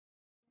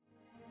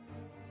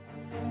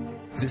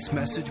This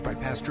message by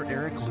Pastor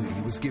Eric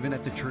Ludy was given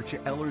at the church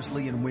at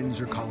Ellerslie in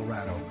Windsor,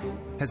 Colorado.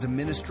 As a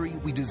ministry,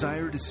 we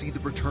desire to see the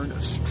return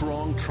of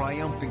strong,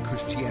 triumphant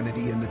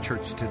Christianity in the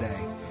church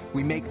today.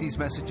 We make these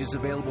messages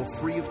available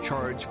free of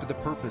charge for the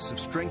purpose of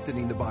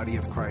strengthening the body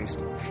of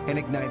Christ and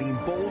igniting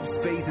bold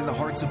faith in the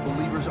hearts of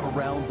believers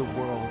around the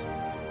world.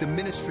 The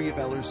ministry of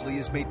Ellerslie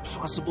is made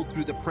possible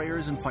through the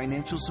prayers and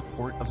financial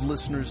support of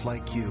listeners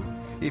like you.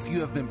 If you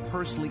have been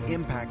personally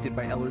impacted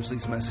by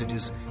Ellerslie's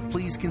messages,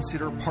 please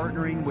consider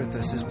partnering with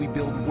us as we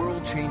build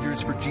world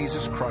changers for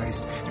Jesus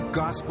Christ through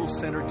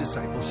gospel-centered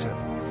discipleship.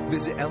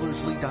 Visit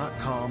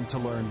Ellerslie.com to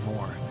learn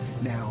more.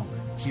 Now,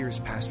 here's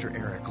Pastor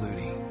Eric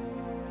Ludy.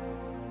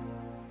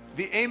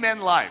 The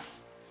Amen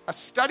Life, a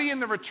study in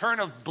the return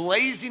of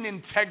blazing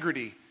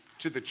integrity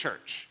to the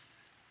church.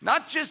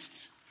 Not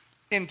just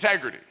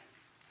integrity,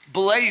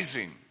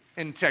 blazing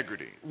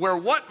integrity, where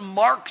what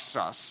marks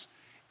us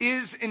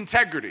is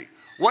integrity.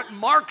 What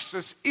marks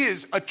us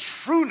is a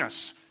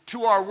trueness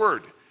to our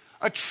word,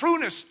 a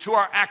trueness to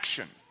our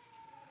action.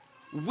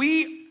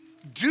 We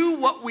do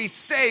what we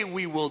say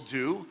we will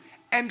do,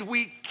 and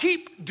we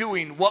keep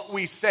doing what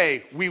we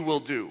say we will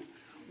do.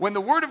 When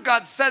the Word of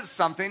God says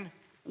something,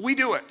 we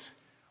do it.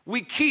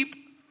 We keep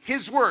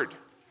His word.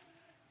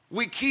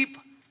 We keep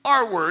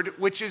our word,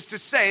 which is to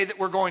say that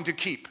we're going to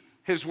keep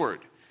His word.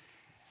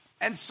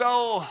 And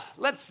so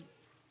let's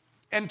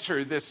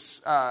enter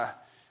this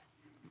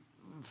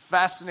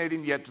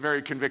fascinating yet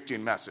very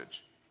convicting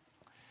message.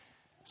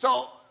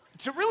 So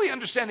to really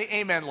understand the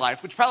Amen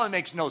Life, which probably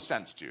makes no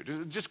sense to you,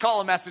 to just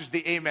call a message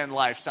the Amen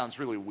Life sounds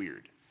really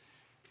weird.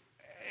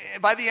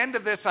 By the end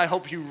of this, I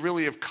hope you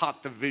really have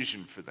caught the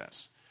vision for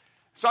this.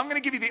 So I'm going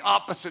to give you the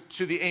opposite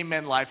to the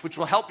Amen Life, which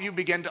will help you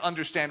begin to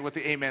understand what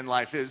the Amen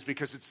Life is,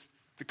 because it's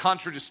the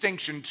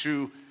contradistinction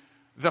to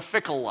the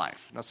fickle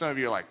life. Now, some of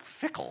you are like,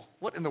 fickle?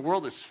 What in the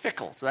world is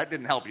fickle? So that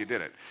didn't help you,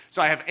 did it?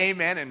 So I have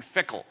amen and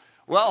fickle.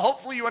 Well,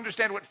 hopefully you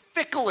understand what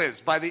fickle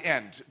is by the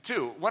end,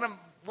 too. One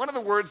of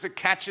the words that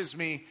catches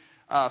me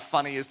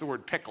funny is the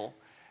word pickle.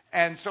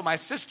 And so my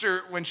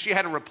sister, when she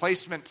had a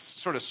replacement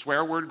sort of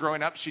swear word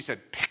growing up, she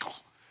said pickle.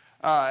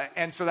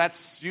 And so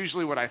that's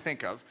usually what I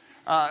think of.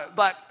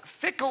 But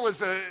fickle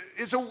is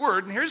a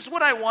word, and here's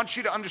what I want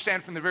you to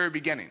understand from the very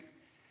beginning.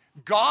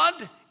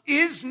 God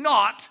is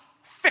not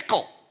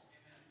fickle.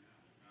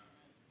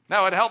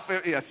 Now, it'd help,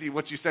 see,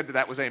 what you said to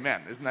that was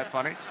amen. Isn't that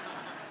funny?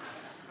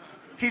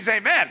 He's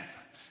amen.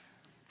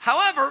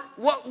 However,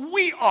 what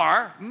we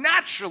are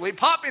naturally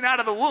popping out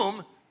of the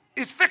womb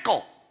is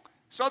fickle.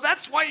 So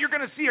that's why you're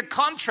going to see a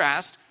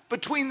contrast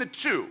between the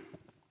two.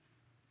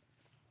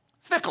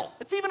 Fickle.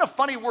 It's even a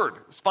funny word.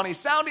 It's funny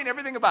sounding,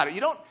 everything about it.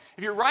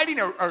 If you're writing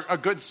a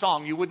good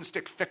song, you wouldn't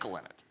stick fickle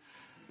in it.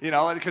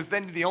 Because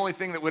then the only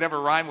thing that would ever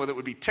rhyme with it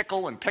would be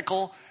tickle and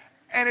pickle.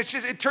 And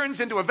it turns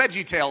into a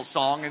VeggieTales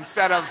song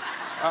instead of...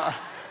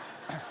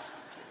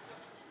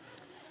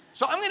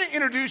 So I'm going to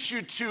introduce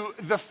you to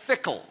the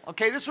fickle,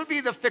 okay? This would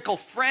be the fickle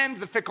friend,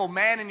 the fickle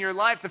man in your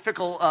life, the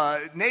fickle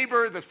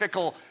neighbor, the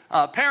fickle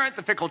parent,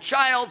 the fickle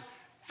child.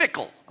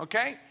 Fickle,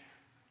 okay?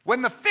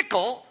 When the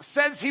fickle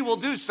says he will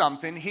do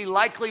something, he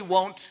likely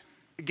won't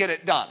get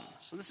it done.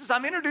 So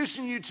I'm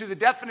introducing you to the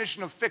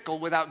definition of fickle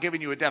without giving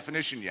you a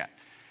definition yet.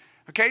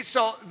 Okay,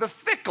 so the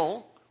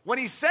fickle, when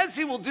he says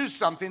he will do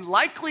something,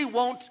 likely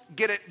won't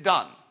get it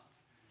done.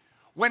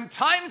 When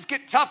times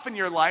get tough in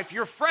your life,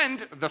 your friend,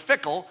 the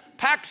fickle,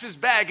 packs his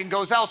bag and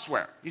goes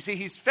elsewhere. You see,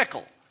 he's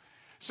fickle.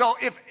 So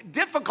if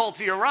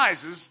difficulty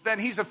arises, then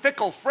he's a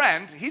fickle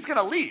friend. He's going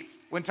to leave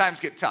when times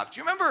get tough.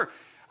 Do you remember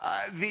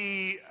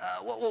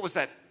what was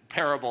that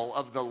parable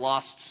of the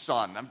lost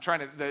son? I'm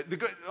trying to,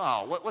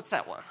 what's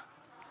that one?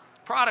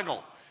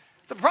 Prodigal.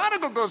 The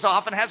prodigal goes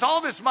off and has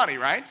all this money,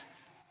 right?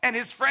 And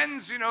his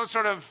friends,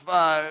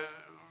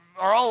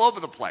 are all over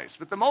the place.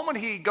 But the moment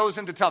he goes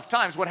into tough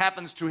times, what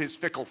happens to his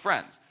fickle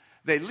friends?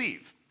 They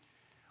leave.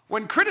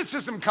 When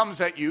criticism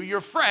comes at you,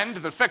 your friend,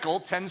 the fickle,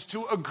 tends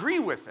to agree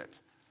with it.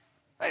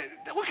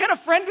 What kind of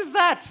friend is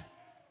that?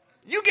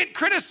 You get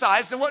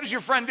criticized, and what does your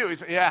friend do? He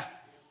says, yeah,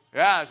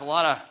 there's a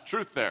lot of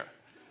truth there.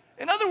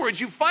 In other words,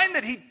 you find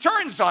that he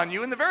turns on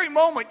you in the very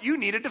moment you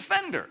need a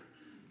defender.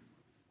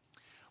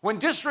 When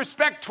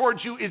disrespect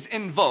towards you is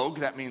in vogue,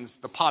 that means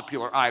the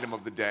popular item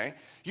of the day,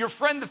 your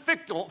friend the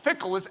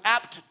fickle is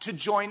apt to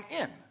join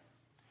in.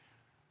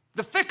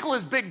 The fickle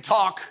is big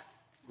talk,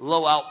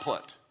 low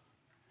output.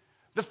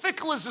 The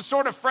fickle is the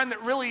sort of friend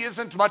that really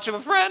isn't much of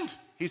a friend.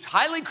 He's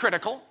highly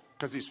critical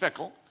because he's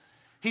fickle.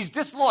 He's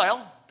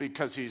disloyal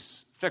because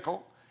he's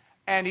fickle.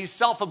 And he's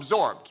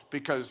self-absorbed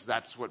because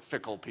that's what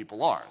fickle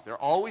people are. They're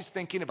always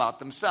thinking about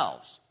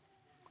themselves.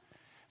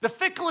 The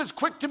fickle is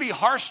quick to be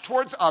harsh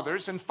towards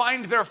others and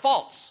find their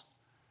faults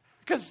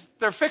because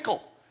they're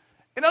fickle.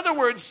 In other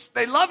words,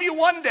 they love you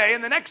one day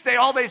and the next day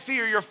all they see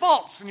are your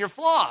faults and your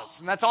flaws,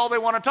 and that's all they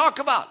want to talk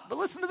about. But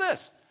listen to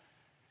this.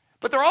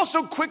 But they're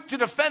also quick to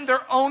defend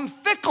their own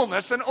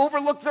fickleness and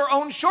overlook their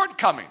own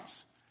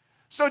shortcomings.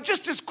 So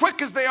just as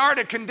quick as they are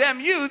to condemn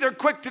you, they're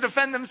quick to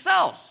defend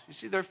themselves. You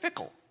see, they're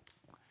fickle.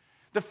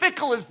 The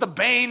fickle is the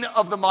bane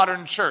of the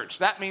modern church.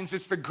 That means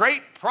it's the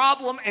great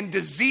problem and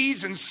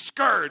disease and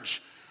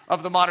scourge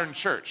of the modern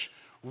church.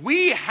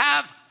 We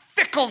have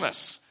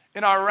fickleness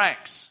in our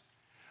ranks.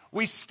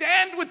 We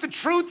stand with the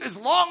truth as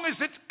long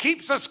as it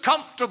keeps us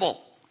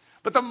comfortable.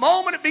 But the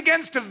moment it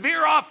begins to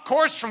veer off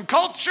course from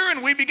culture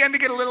and we begin to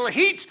get a little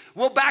heat,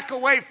 we'll back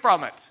away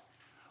from it.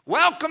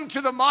 Welcome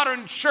to the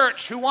modern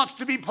church who wants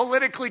to be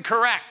politically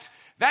correct.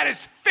 That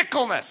is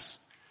fickleness.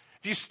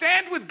 If you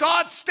stand with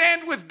God,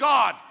 stand with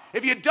God.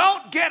 If you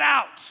don't, get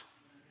out.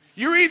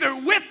 You're either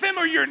with him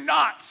or you're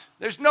not.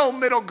 There's no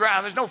middle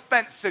ground. There's no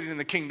fence sitting in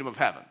the kingdom of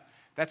heaven.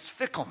 That's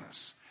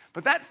fickleness.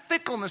 But that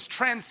fickleness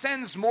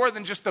transcends more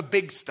than just the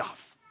big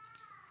stuff.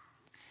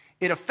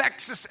 It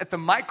affects us at the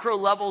micro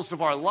levels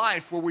of our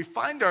life where we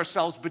find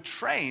ourselves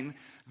betraying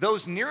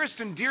those nearest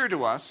and dear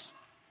to us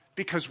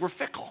because we're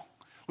fickle.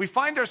 We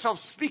find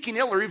ourselves speaking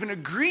ill or even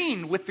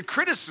agreeing with the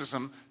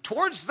criticism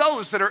towards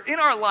those that are in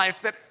our life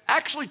that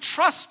actually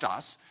trust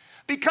us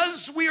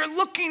because we are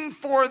looking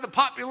for the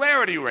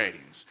popularity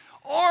ratings.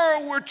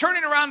 Or we're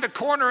turning around a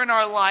corner in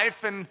our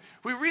life and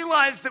we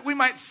realize that we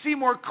might see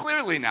more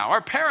clearly now.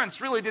 Our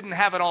parents really didn't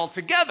have it all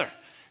together.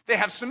 They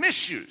have some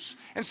issues.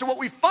 And so what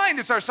we find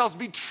is ourselves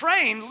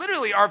betraying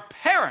literally our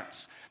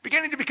parents,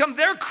 beginning to become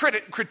their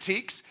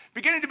critiques,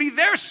 beginning to be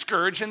their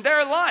scourge in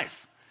their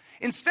life.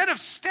 Instead of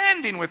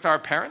standing with our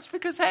parents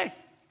because, hey,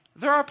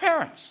 they're our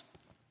parents.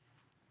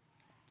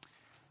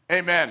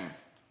 Amen.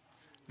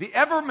 The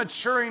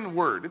ever-maturing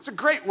word. It's a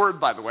great word,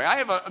 by the way. I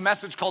have a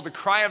message called The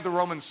Cry of the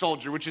Roman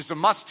Soldier, which is a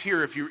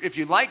must-hear if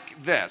you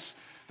like this.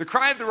 The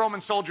Cry of the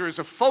Roman Soldier is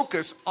a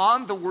focus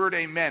on the word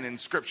amen in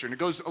Scripture. And it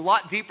goes a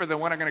lot deeper than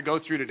what I'm going to go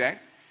through today.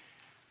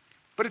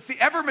 But it's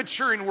the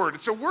ever-maturing word.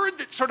 It's a word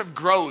that sort of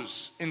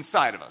grows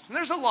inside of us. And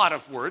there's a lot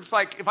of words.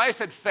 Like if I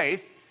said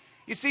faith,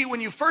 you see, when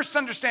you first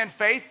understand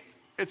faith,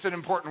 it's an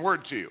important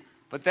word to you.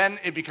 But then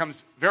it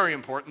becomes very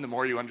important the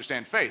more you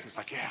understand faith. It's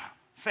like, yeah,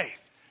 faith.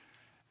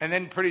 And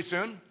then pretty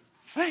soon,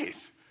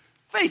 faith.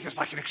 Faith is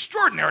like an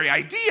extraordinary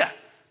idea.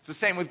 It's the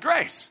same with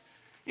grace.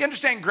 You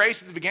understand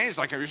grace at the beginning, it's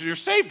like you're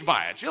saved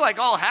by it. You're like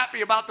all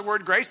happy about the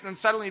word grace, and then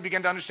suddenly you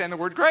begin to understand the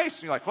word grace.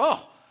 And you're like, whoa,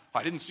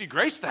 I didn't see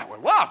grace that way.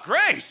 Wow,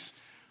 grace.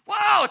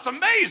 Wow, it's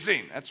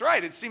amazing. That's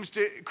right. It seems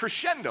to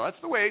crescendo.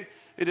 That's the way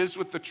it is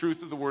with the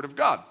truth of the word of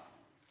God.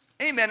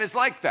 Amen is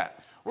like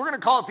that. We're going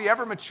to call it the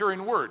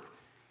ever-maturing word.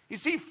 You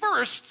see,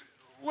 first,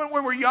 when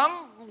we're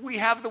young, we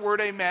have the word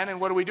amen, and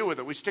what do we do with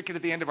it? We stick it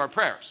at the end of our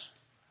prayers.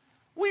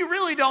 We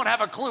really don't have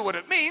a clue what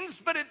it means,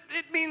 but it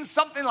means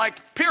something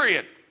like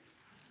period.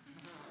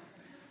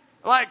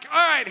 Like, all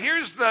right,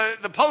 here's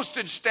the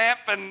postage stamp,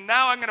 and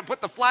now I'm going to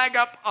put the flag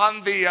up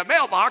on the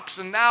mailbox,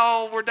 and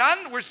now we're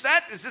done, we're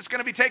set. Is this going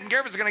to be taken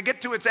care of? Is it going to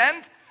get to its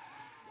end?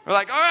 We're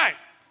like, all right,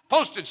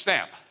 postage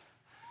stamp,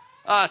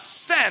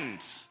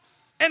 send,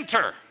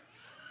 enter.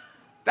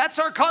 That's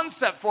our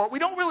concept for it. We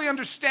don't really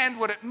understand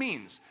what it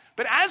means.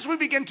 But as we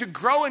begin to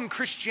grow in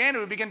Christianity,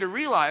 we begin to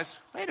realize,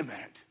 wait a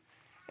minute.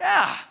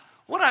 Yeah,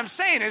 what I'm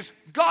saying is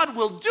God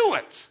will do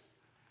it.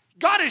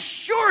 God is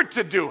sure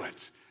to do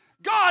it.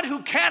 God,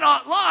 who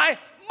cannot lie,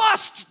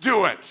 must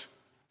do it.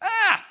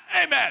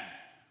 Amen.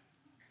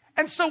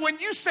 And so when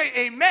you say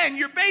amen,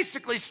 you're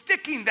basically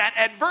sticking that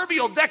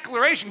adverbial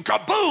declaration,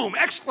 kaboom,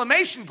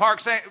 exclamation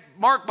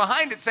mark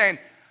behind it saying,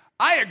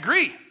 I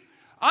agree.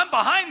 I'm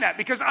behind that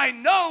because I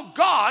know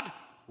God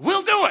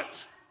will do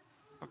it.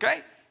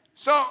 Okay?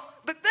 So,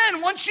 but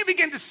then once you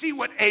begin to see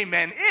what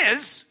amen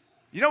is,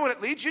 you know what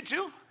it leads you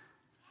to?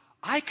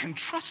 I can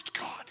trust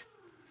God.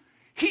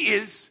 He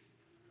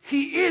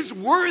is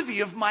worthy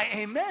of my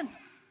amen.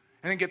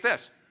 And then get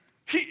this.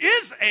 He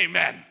is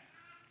amen.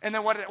 And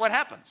then what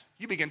happens?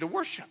 You begin to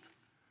worship.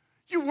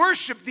 You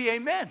worship the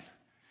amen.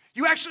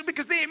 You actually,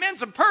 because the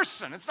amen's a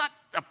person. It's not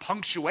a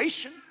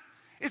punctuation.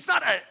 It's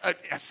not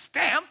a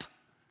stamp.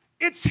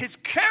 It's his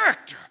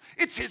character.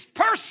 It's his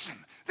person.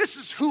 This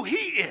is who he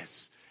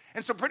is.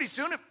 And so pretty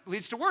soon it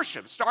leads to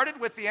worship. Started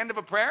with the end of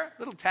a prayer,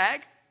 little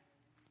tag,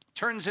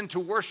 turns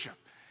into worship.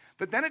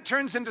 But then it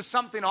turns into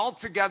something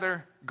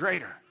altogether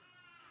greater.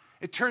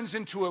 It turns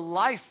into a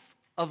life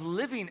of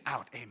living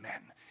out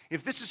amen.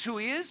 If this is who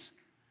he is,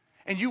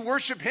 and you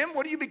worship him,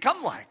 what do you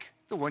become like?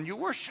 The one you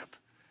worship.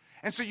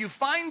 And so you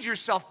find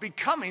yourself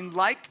becoming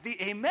like the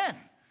amen.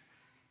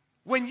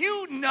 When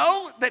you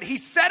know that he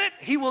said it,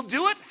 he will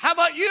do it. How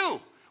about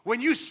you? When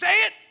you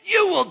say it,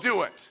 you will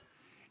do it.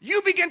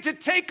 You begin to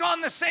take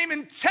on the same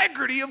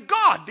integrity of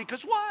God.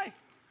 Because why?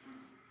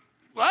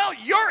 Well,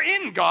 you're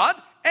in God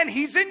and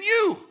he's in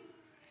you.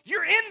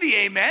 You're in the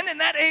amen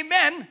and that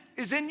amen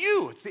is in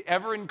you. It's the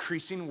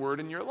ever-increasing word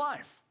in your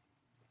life.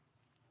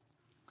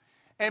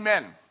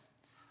 Amen.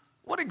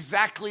 What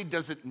exactly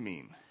does it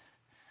mean?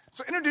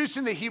 So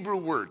introducing the Hebrew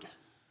word.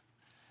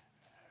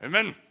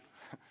 Amen.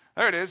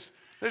 There it is.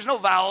 There's no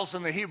vowels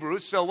in the Hebrew,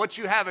 so what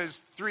you have is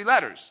 3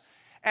 letters.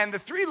 And the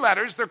 3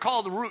 letters, they're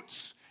called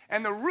roots.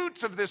 And the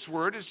root of this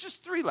word is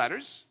just 3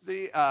 letters,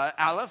 the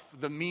aleph,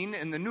 the mem,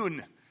 and the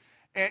nun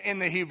in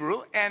the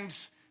Hebrew. And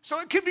so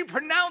it can be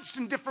pronounced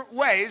in different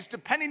ways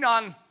depending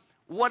on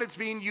what it's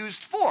being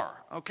used for.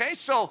 Okay,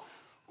 so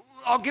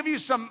I'll give you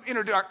some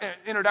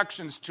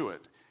introductions to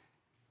it.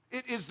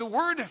 It is the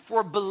word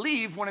for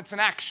believe when it's an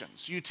action.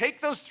 So you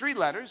take those 3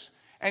 letters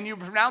and you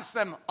pronounce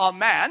them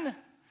amen,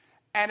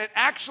 and it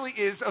actually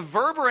is a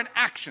verb or an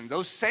action.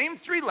 Those same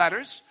 3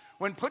 letters,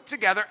 when put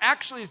together,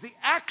 actually is the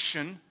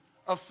action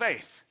of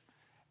faith,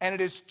 and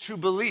it is to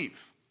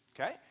believe.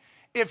 Okay?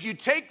 If you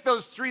take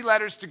those 3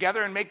 letters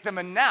together and make them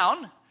a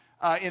noun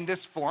in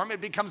this form,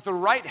 it becomes the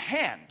right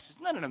hand.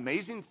 Isn't that an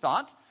amazing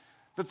thought?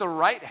 That the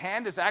right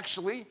hand is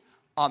actually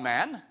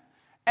amen.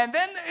 And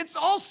then it's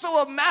also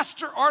a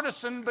master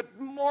artisan, but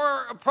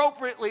more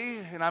appropriately,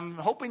 and I'm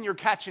hoping you're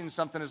catching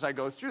something as I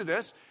go through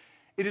this,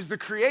 it is the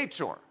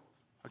creator.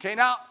 Okay,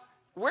 now,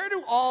 where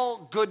do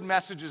all good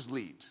messages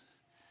lead?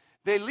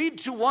 They lead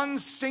to one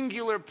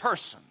singular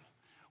person.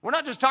 We're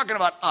not just talking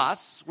about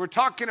us, we're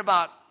talking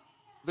about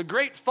the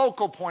great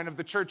focal point of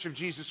the Church of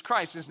Jesus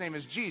Christ. His name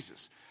is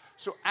Jesus.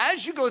 So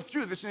as you go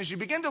through this, and as you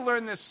begin to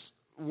learn this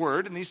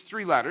word and these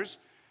 3 letters,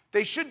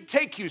 they should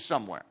take you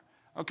somewhere.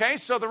 Okay,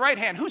 so the right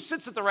hand. Who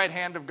sits at the right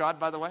hand of God,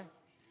 by the way?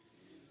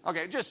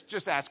 Okay,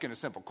 just asking a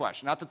simple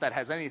question. Not that that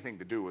has anything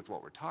to do with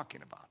what we're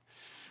talking about.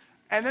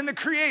 And then the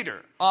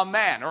creator,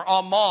 amen or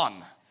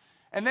amon.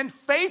 And then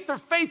faith or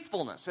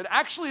faithfulness. It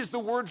actually is the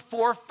word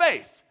for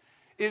faith,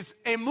 is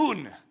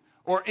emun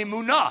or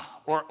emunah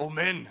or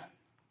omen.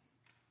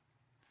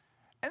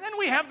 And then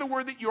we have the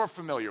word that you're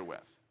familiar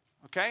with.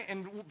 Okay,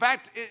 in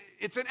fact,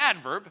 it's an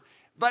adverb.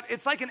 But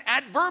it's like an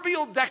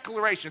adverbial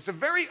declaration. It's a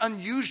very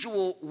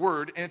unusual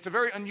word, and it's a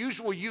very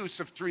unusual use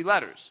of 3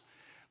 letters.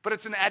 But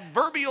it's an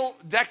adverbial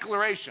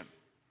declaration.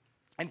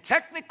 And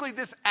technically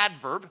this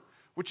adverb,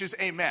 which is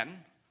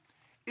amen,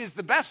 is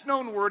the best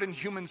known word in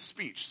human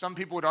speech. Some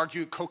people would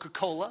argue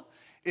Coca-Cola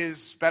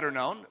is better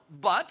known.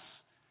 But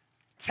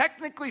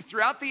technically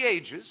throughout the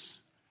ages,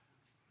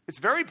 it's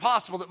very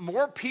possible that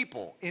more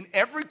people in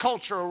every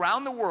culture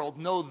around the world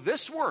know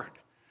this word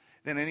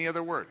than any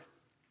other word.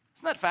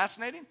 Isn't that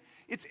fascinating?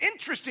 It's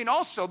interesting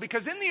also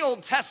because in the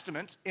Old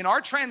Testament, in our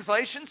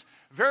translations,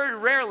 very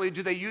rarely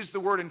do they use the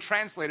word and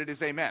translate it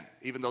as amen,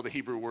 even though the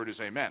Hebrew word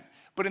is amen.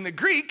 But in the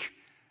Greek,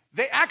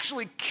 they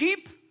actually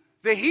keep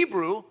the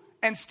Hebrew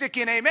and stick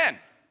in amen.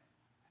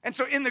 And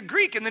so in the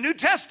Greek, in the New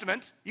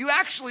Testament, you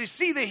actually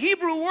see the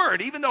Hebrew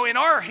word, even though in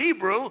our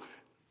Hebrew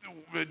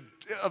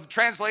of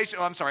translation,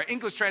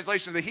 English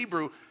translation of the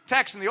Hebrew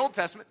text in the Old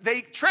Testament,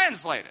 they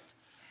translate it.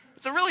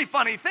 It's a really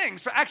funny thing.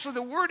 So actually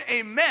the word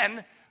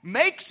amen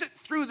makes it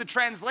through the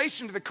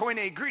translation to the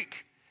Koine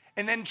Greek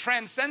and then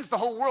transcends the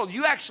whole world.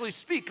 You actually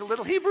speak a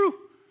little Hebrew.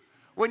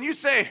 When you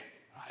say,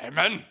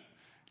 amen,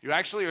 you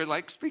actually are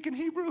like speaking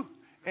Hebrew.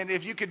 And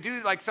if you could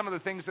do like some of the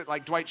things that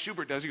like Dwight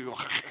Schubert does, you go,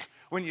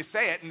 when you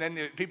say it, and then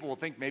people will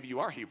think maybe you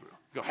are Hebrew.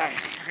 You go,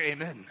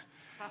 amen.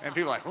 And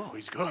people are like, oh,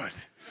 he's good.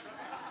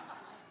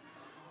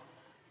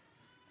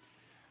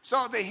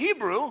 So the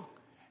Hebrew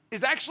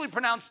is actually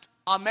pronounced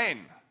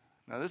amen.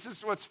 Now this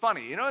is what's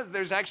funny. You know,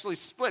 there's actually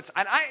splits.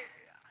 And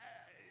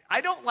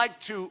I don't like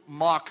to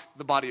mock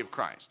the body of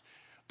Christ,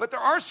 but there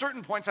are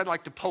certain points I'd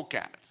like to poke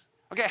at it.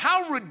 Okay,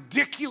 how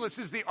ridiculous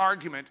is the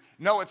argument?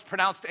 No, it's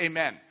pronounced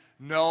amen.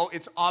 No,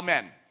 it's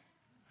amen.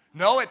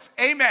 No, it's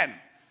amen.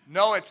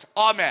 No, it's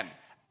amen.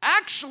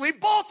 Actually,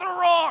 both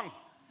are wrong.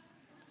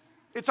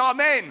 It's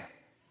amen.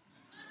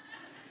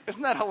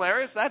 Isn't that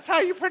hilarious? That's how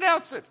you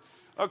pronounce it.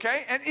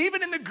 Okay, and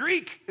even in the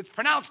Greek, it's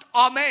pronounced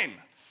amen.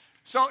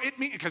 So it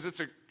means, because it's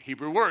a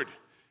Hebrew word.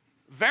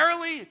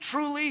 Verily,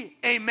 truly,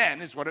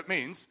 amen is what it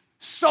means.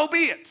 So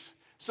be it.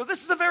 So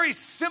this is a very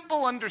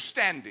simple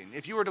understanding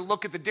if you were to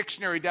look at the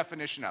dictionary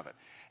definition of it.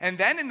 And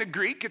then in the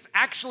Greek, it's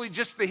actually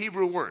just the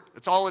Hebrew word.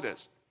 That's all it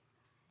is.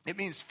 It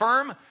means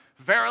firm,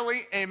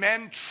 verily,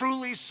 amen,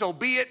 truly, so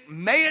be it,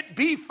 may it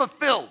be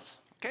fulfilled.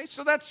 Okay,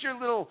 so that's your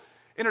little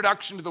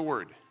introduction to the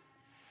word.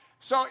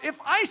 So if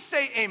I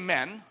say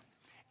amen,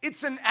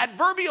 it's an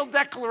adverbial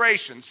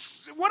declaration.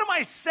 What am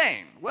I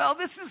saying? Well,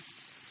 this is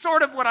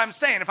sort of what I'm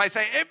saying. If I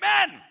say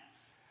amen,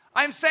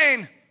 I'm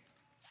saying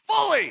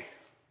fully.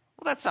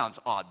 Well, that sounds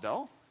odd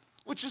though,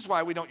 which is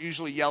why we don't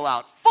usually yell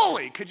out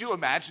fully. Could you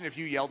imagine if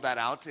you yelled that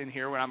out in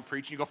here when I'm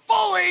preaching? You go,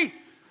 fully!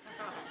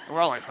 And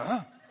we're all like,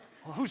 huh?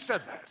 Well, who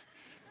said that?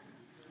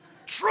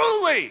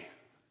 Truly,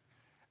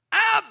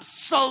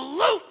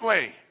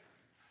 absolutely,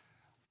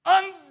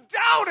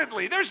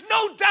 undoubtedly, there's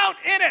no doubt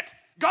in it.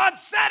 God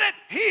said it,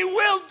 He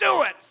will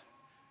do it.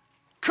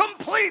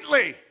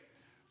 Completely,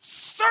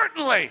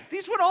 certainly,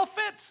 these would all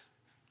fit.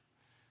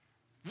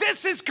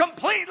 This is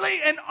completely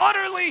and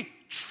utterly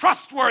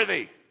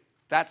trustworthy.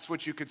 That's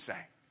what you could say.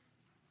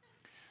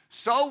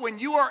 So when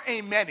you are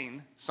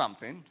amening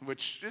something,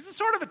 which is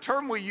sort of a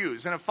term we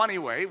use in a funny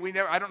way,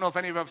 I don't know if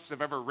any of us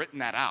have ever written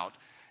that out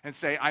and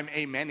say, I'm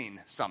amening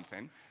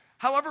something.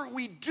 However,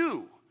 we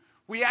do.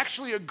 We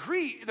actually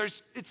agree.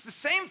 It's the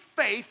same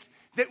faith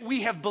that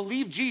we have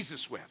believed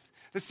Jesus with.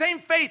 The same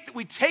faith that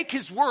we take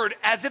His word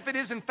as if it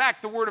is in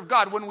fact the word of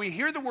God. When we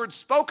hear the word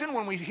spoken,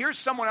 when we hear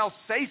someone else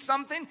say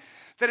something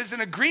that is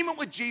in agreement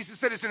with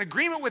Jesus, that is in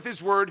agreement with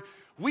His word,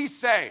 we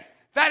say,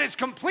 that is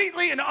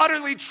completely and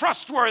utterly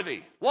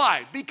trustworthy.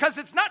 Why? Because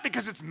it's not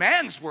because it's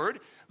man's word,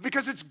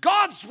 because it's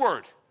God's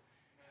word.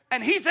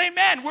 And he's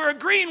amen. We're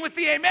agreeing with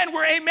the amen.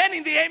 We're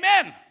amening the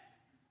amen.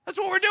 That's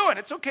what we're doing.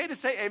 It's okay to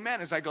say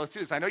amen as I go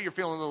through this. I know you're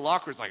feeling a little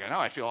awkward. It's like, I know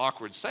I feel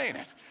awkward saying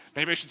it.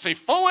 Maybe I should say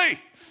fully.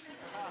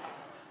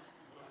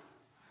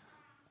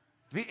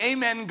 The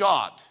amen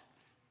God.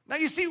 Now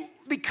you see,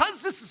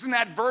 because this is an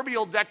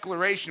adverbial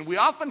declaration, we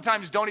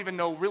oftentimes don't even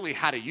know really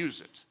how to use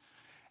it.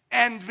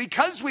 And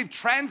because we've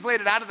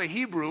translated out of the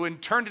Hebrew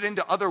and turned it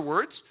into other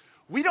words,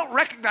 we don't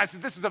recognize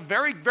that this is a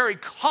very, very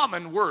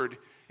common word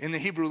in the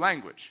Hebrew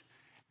language.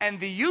 And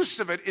the use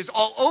of it is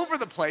all over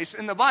the place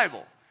in the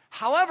Bible.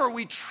 However,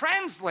 we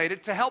translate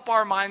it to help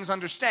our minds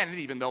understand it,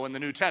 even though in the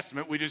New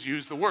Testament we just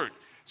use the word.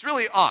 It's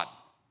really odd.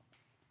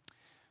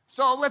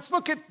 So let's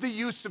look at the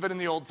use of it in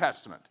the Old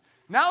Testament.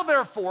 Know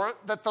therefore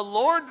that the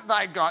Lord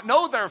thy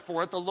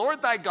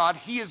God,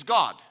 he is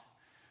God,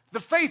 the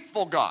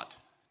faithful God.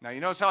 Now, you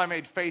notice how I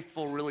made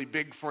faithful really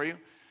big for you?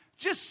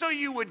 Just so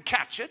you would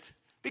catch it,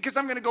 because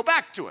I'm going to go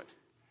back to it.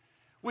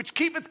 Which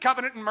keepeth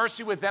covenant and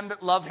mercy with them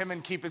that love him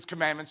and keep his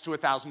commandments to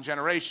 1,000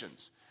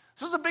 generations.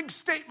 This is a big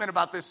statement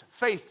about this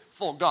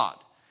faithful God.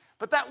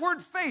 But that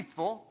word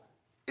faithful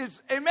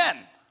is amen.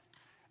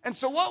 And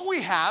so what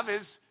we have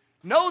is,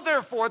 know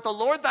therefore the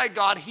Lord thy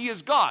God, he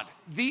is God,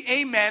 the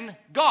amen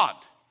God.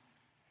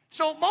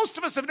 So most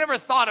of us have never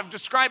thought of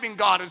describing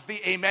God as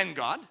the amen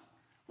God.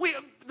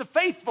 The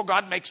faithful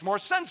God makes more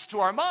sense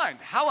to our mind.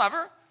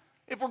 However,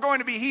 if we're going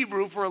to be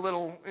Hebrew for a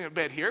little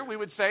bit here, we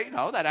would say,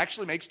 no, that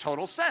actually makes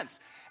total sense.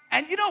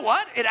 And you know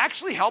what? It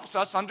actually helps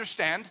us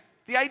understand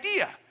the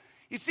idea.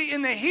 You see,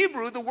 in the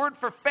Hebrew, the word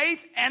for faith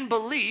and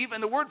believe,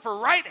 and the word for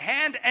right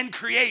hand and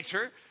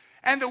creator,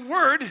 and the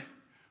word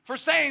for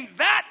saying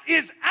that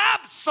is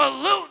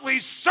absolutely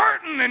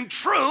certain and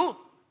true,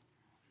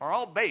 are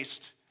all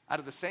based out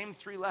of the same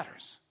three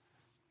letters.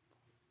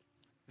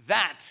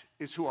 That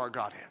is who our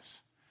God is.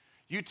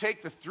 You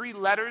take the three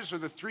letters or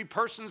the three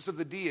persons of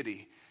the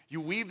deity, you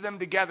weave them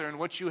together, and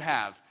what you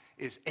have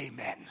is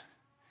amen.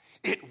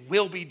 It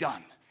will be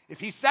done. If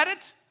he said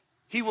it,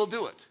 he will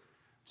do it.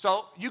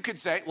 So you could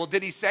say, well,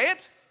 did he say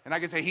it? And I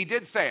could say, he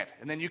did say it.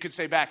 And then you could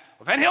say back,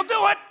 well, then he'll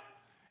do it.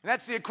 And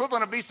that's the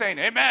equivalent of me saying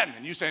amen,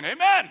 and you saying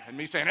amen, and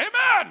me saying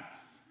amen.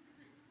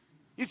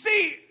 You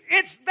see,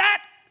 it's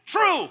that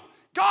true.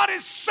 God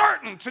is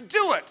certain to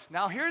do it.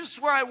 Now, here's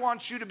where I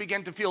want you to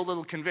begin to feel a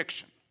little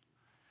conviction.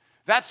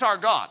 That's our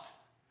God.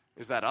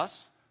 Is that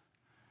us?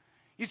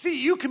 You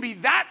see, you can be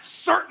that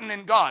certain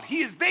in God. He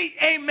is the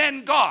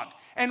amen God,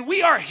 and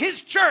we are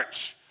his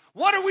church.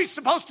 What are we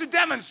supposed to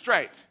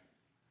demonstrate?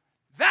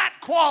 That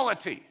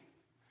quality.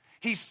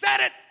 He said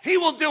it, he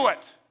will do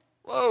it.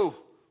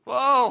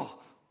 Whoa,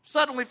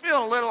 suddenly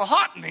feeling a little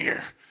hot in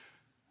here.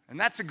 And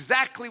that's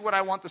exactly what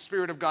I want the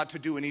Spirit of God to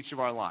do in each of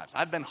our lives.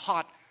 I've been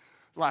hot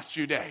the last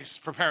few days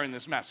preparing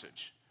this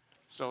message,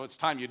 so it's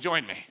time you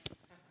join me.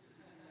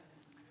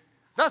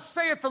 Thus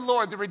saith the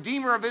Lord, the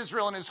Redeemer of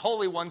Israel and his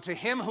Holy One, to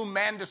him whom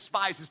man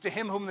despises, to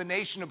him whom the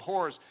nation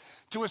abhors,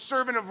 to a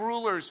servant of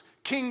rulers,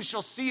 kings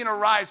shall see and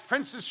arise,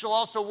 princes shall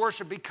also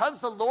worship,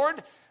 because of the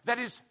Lord that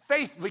is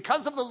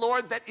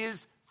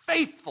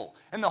faithful,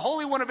 and the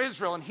Holy One of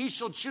Israel, and he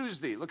shall choose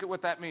thee. Look at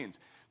what that means.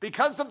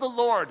 Because of the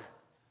Lord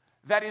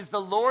that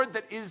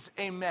is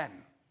amen.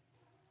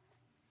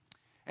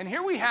 And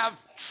here we have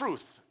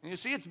truth. And you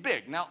see, it's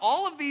big. Now,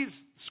 all of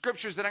these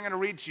scriptures that I'm going to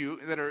read to you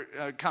that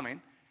are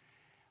coming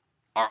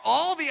are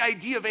all the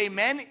idea of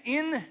amen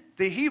in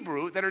the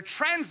Hebrew that are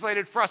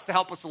translated for us to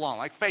help us along,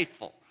 like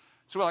faithful.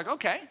 So we're like,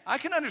 okay, I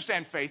can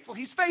understand faithful.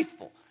 He's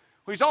faithful.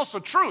 Well, he's also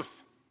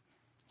truth.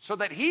 So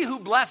that he who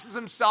blesses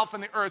himself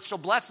in the earth shall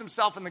bless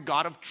himself in the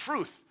God of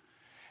truth.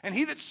 And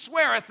he that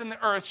sweareth in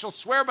the earth shall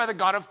swear by the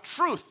God of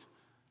truth.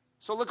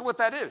 So look at what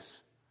that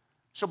is.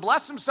 Shall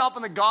bless himself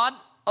in the God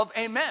of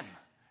amen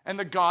and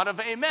the God of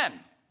amen.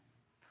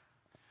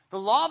 The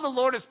law of the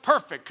Lord is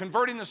perfect,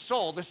 converting the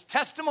soul. This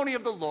testimony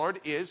of the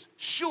Lord is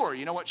sure.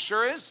 You know what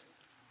sure is?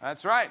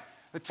 That's right.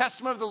 The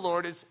testimony of the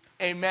Lord is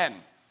amen.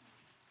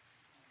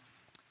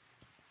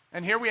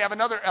 And here we have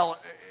another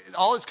element.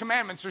 All his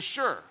commandments are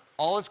sure.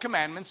 All his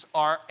commandments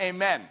are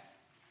amen.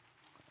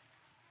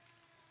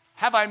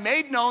 Have I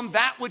made known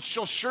that which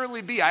shall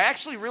surely be? I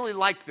actually really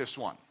like this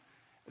one.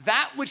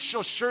 That which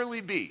shall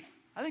surely be.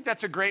 I think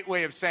that's a great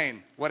way of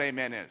saying what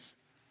amen is.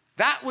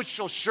 That which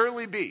shall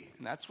surely be.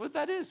 And that's what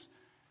that is.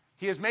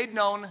 He has made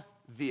known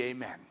the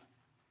amen.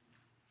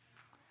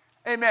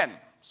 Amen.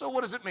 So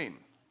what does it mean?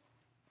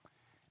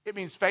 It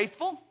means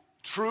faithful,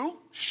 true,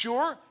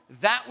 sure,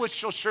 that which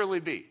shall surely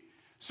be.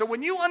 So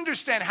when you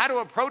understand how to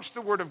approach the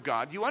Word of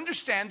God, you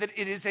understand that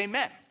it is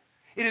amen.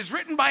 It is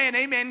written by an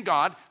amen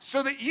God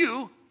so that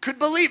you could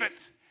believe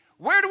it.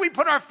 Where do we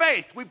put our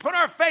faith? We put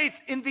our faith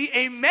in the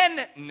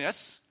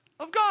amenness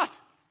of God.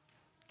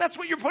 That's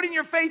what you're putting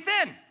your faith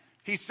in.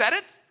 He said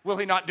it. Will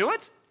he not do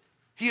it?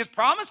 He has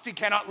promised. He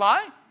cannot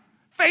lie.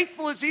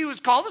 Faithful is he who has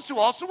called us, who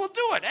also will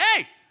do it.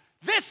 Hey,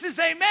 this is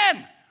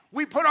amen.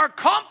 We put our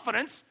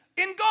confidence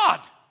in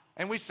God.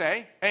 And we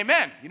say,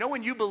 amen. You know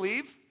when you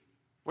believe,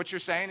 what you're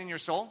saying in your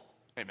soul?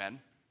 Amen.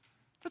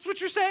 That's what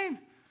you're saying.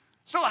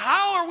 So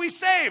how are we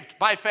saved?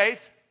 By faith,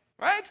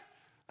 right?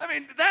 I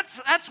mean,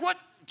 that's what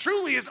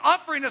truly is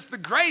offering us the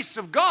grace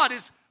of God,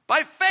 is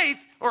by faith,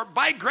 or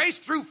by grace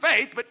through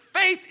faith, but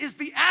faith is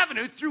the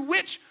avenue through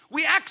which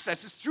we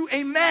access. It's through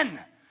amen.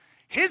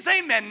 His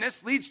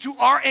amenness leads to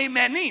our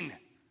amening.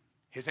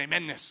 His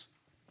amenness.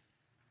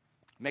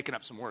 Making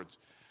up some words.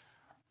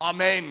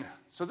 Amen.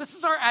 So this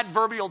is our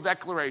adverbial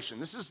declaration.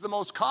 This is the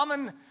most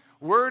common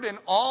word in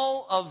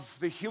all of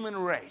the human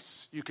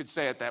race, you could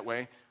say it that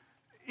way,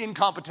 in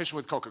competition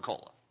with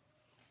Coca-Cola.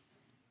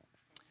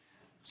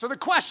 So the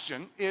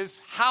question is,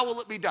 how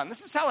will it be done?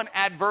 This is how an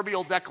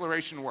adverbial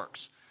declaration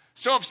works.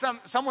 So if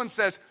someone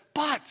says,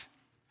 but,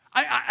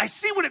 I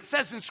see what it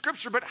says in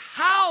Scripture, but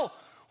how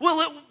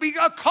will it be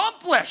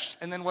accomplished?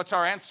 And then what's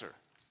our answer?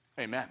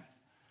 Amen.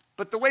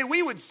 But the way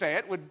we would say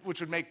it,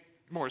 which would make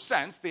more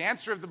sense, the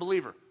answer of the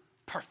believer,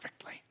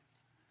 perfectly.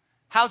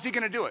 How's he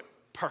going to do it?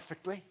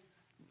 Perfectly.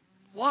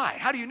 Why?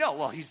 How do you know?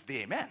 Well, he's the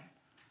amen.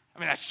 I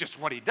mean, that's just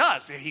what he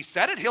does. He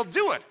said it, he'll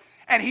do it.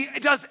 And he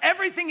does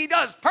everything he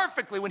does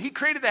perfectly. When he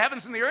created the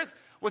heavens and the earth,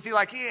 was he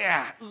like,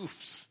 yeah,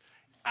 oofs.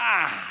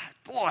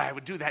 Boy, I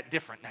would do that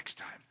different next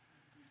time.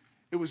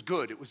 It was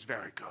good. It was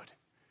very good.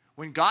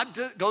 When God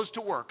goes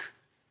to work,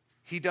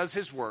 he does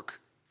his work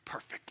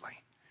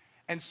perfectly.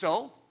 And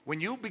so,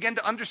 when you begin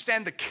to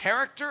understand the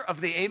character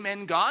of the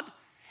amen God,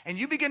 and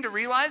you begin to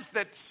realize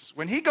that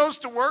when he goes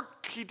to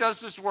work, he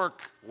does his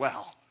work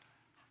well.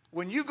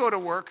 When you go to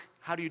work,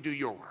 how do you do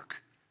your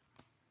work?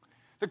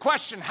 The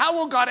question, how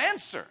will God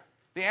answer?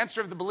 The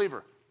answer of the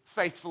believer,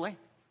 faithfully.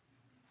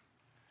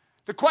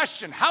 The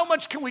question, how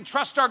much can we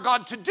trust our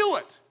God to do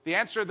it? The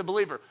answer of the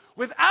believer,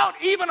 without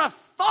even a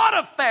thought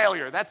of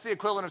failure. That's the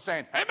equivalent of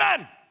saying,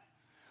 amen.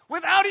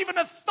 Without even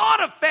a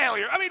thought of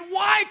failure. I mean,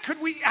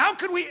 how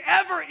could we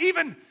ever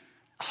even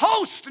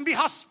host and be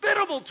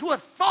hospitable to a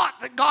thought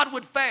that God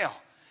would fail?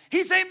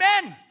 He's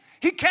amen.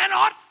 He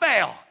cannot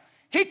fail.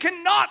 He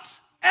cannot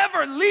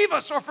ever leave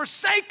us or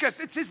forsake us.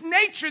 It's his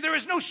nature. There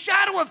is no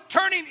shadow of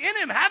turning in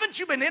him. Haven't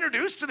you been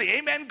introduced to the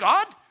amen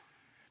God?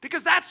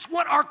 Because that's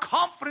what our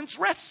confidence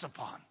rests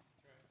upon.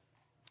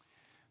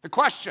 The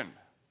question,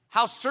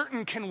 how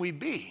certain can we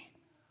be?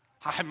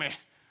 I mean,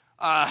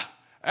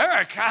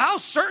 Eric, how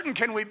certain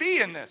can we be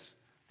in this?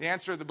 The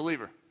answer of the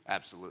believer,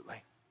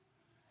 absolutely.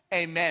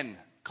 Amen,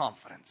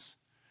 confidence.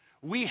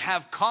 We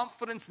have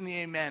confidence in the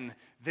amen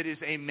that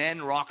is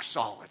amen rock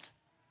solid.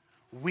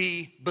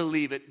 We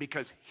believe it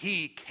because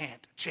he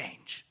can't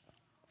change.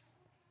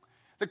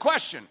 The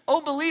question,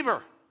 oh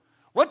believer,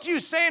 what do you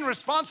say in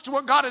response to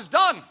what God has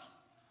done?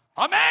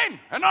 Amen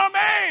and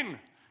amen.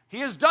 He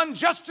has done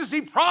just as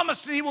he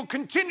promised, and he will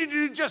continue to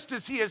do just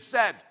as he has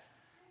said.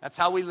 That's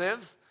how we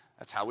live.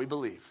 That's how we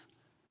believe.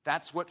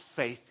 That's what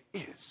faith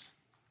is.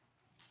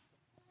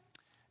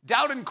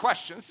 Doubt and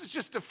question. This is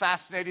just a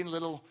fascinating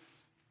little,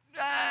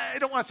 I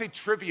don't want to say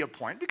trivia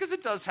point, because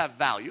it does have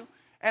value.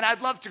 And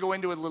I'd love to go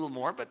into it a little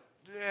more, but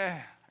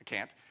I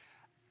can't.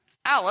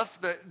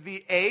 Aleph,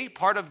 the A,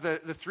 part of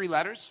the three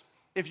letters,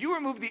 if you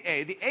remove the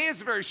A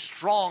is a very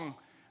strong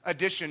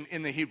addition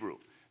in the Hebrew.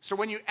 So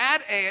when you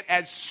add A, it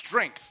adds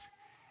strength.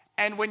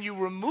 And when you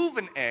remove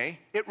an A,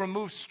 it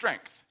removes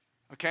strength.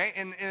 Okay?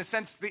 In a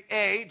sense, the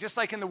A, just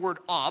like in the word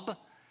Ab,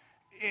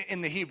 in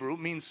the Hebrew,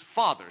 means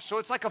father. So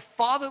it's like a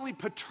fatherly,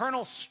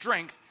 paternal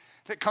strength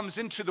that comes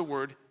into the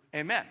word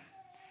amen.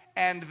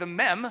 And the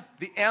mem,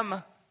 the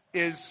M,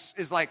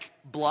 is like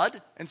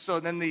blood. And so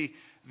then the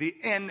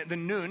N, the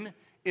nun,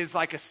 is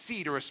like a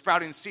seed or a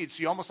sprouting seed.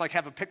 So you almost like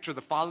have a picture of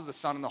the Father, the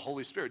Son, and the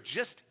Holy Spirit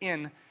just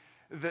in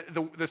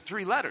the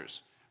three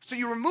letters. So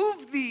you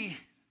remove the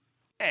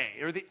A,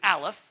 or the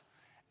Aleph,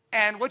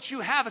 and what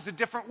you have is a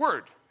different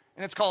word,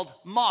 and it's called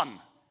Mon.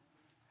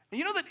 And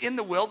you know that in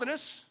the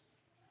wilderness,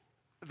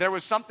 there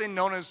was something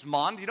known as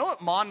Mon? Do you know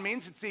what Mon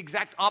means? It's the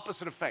exact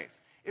opposite of faith.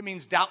 It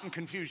means doubt and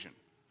confusion.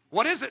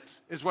 What is it,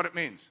 is what it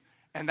means.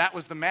 And that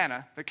was the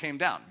manna that came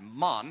down.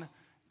 Mon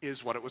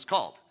is what it was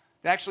called.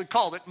 They actually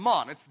called it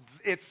Mon.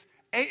 It's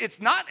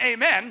not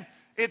amen,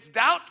 it's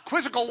doubt,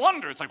 quizzical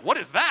wonder. It's like, what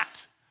is that?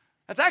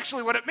 That's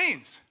actually what it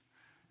means.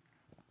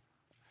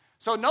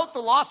 So note the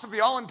loss of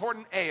the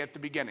all-important A at the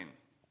beginning.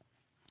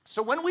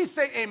 So when we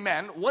say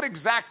amen, what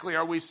exactly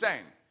are we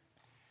saying?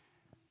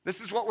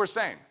 This is what we're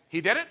saying. He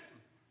did it,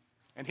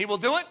 and he will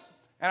do it,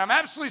 and I'm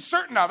absolutely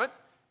certain of it.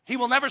 He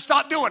will never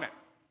stop doing it.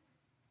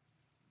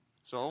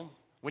 So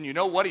when you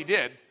know what he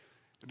did,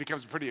 it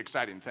becomes a pretty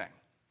exciting thing.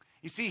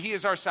 You see, he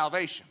is our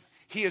salvation.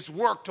 He has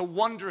worked a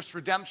wondrous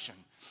redemption.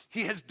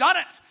 He has done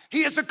it.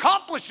 He has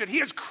accomplished it. He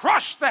has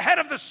crushed the head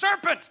of the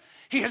serpent.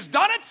 He has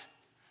done it.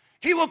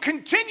 He will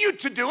continue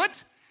to do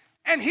it,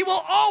 and he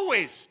will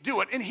always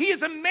do it. And he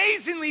is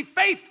amazingly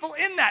faithful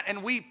in that.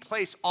 And we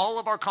place all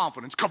of our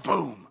confidence,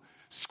 kaboom,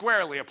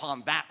 squarely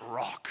upon that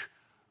rock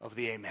of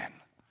the amen.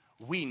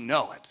 We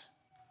know it.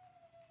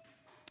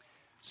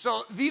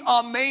 So the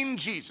Amen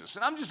Jesus,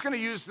 and I'm just going to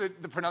use the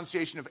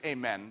pronunciation of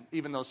amen,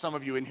 even though some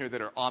of you in here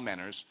that are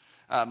ameners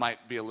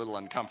might be a little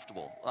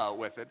uncomfortable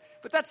with it.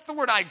 But that's the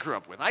word I grew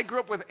up with. I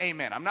grew up with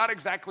amen. I'm not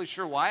exactly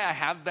sure why. I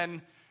have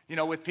been,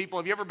 with people.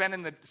 Have you ever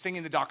been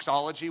singing the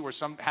doxology where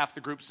half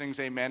the group sings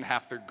amen,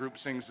 half the group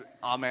sings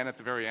amen at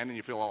the very end, and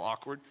you feel all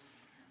awkward?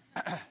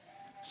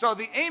 So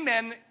the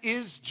amen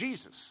is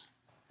Jesus.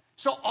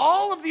 So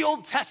all of the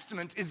Old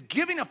Testament is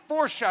giving a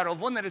foreshadow of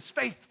one that is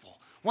faithful,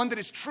 one that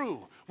is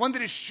true, one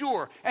that is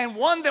sure, and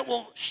one that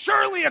will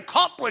surely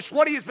accomplish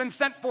what he has been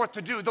sent forth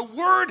to do. The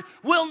word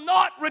will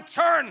not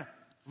return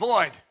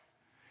void.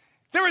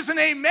 There is an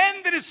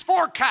amen that is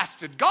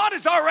forecasted. God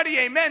is already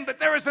amen, but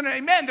there is an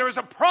amen. There is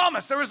a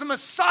promise. There is a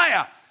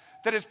Messiah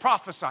that is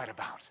prophesied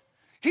about.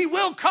 He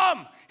will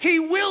come. He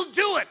will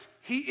do it.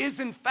 He is,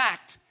 in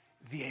fact,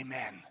 the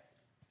amen.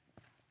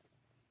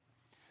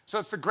 So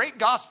it's the great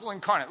gospel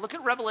incarnate. Look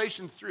at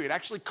Revelation 3. It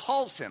actually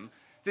calls him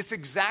this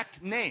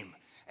exact name.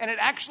 And it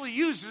actually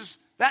uses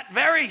that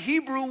very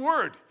Hebrew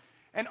word.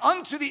 And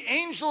unto the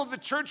angel of the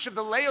church of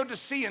the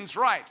Laodiceans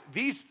write,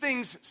 these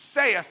things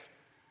saith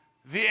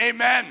the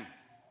Amen.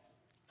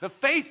 The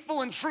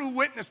faithful and true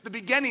witness, the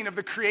beginning of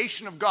the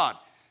creation of God.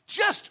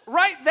 Just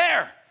right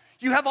there,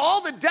 you have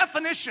all the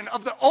definition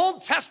of the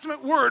Old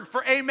Testament word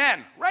for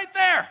amen. Right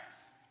there.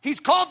 He's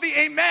called the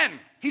Amen.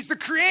 He's the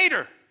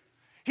creator.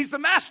 He's the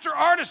master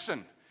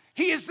artisan.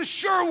 He is the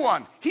sure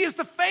one. He is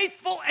the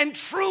faithful and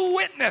true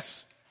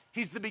witness.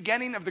 He's the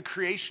beginning of the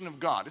creation of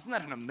God. Isn't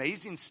that an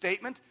amazing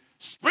statement?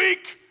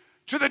 Speak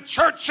to the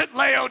church at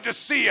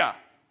Laodicea.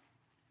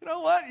 You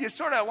know what? You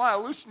sort of want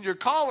to loosen your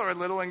collar a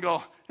little and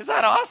go, is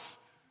that us?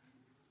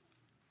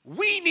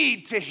 We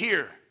need to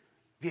hear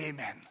the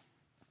amen.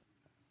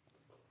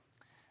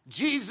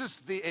 Jesus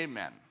the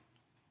amen.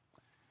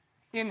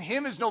 In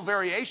him is no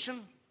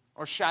variation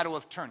or shadow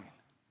of turning.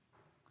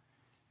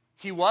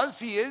 He was,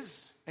 he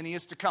is, and he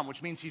is to come,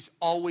 which means he's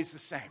always the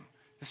same.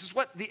 This is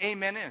what the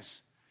amen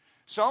is.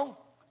 So,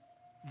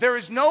 there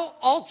is no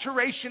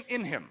alteration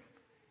in him.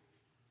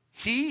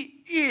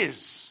 He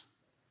is.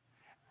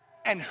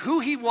 And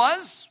who he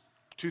was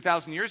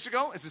 2,000 years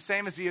ago is the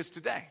same as he is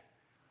today.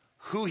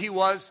 Who he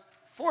was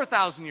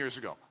 4,000 years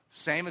ago,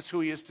 same as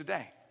who he is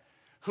today.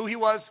 Who he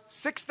was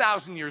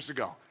 6,000 years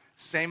ago,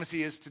 same as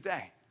he is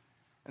today.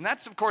 And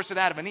that's, of course, at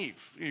Adam and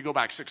Eve. You go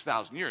back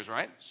 6,000 years,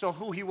 right? So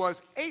who he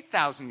was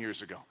 8,000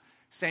 years ago,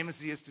 same as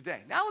he is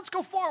today. Now let's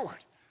go forward.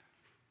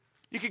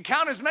 You can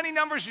count as many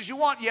numbers as you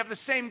want. You have the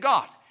same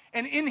God.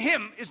 And in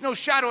him is no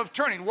shadow of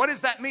turning. What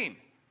does that mean?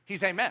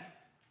 He's amen.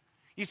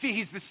 You see,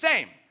 he's the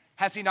same.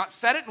 Has he not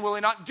said it, and will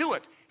he not do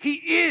it? He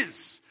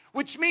is,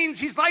 which means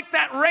he's like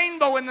that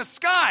rainbow in the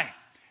sky.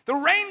 The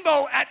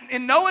rainbow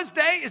in Noah's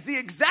day is the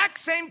exact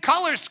same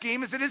color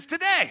scheme as it is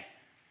today.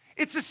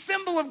 It's a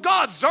symbol of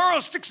God.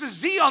 Zorro sticks a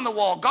Z on the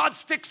wall. God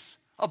sticks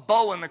a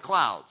bow in the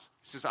clouds.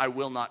 He says, I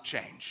will not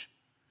change.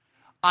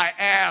 I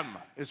am,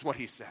 is what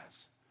he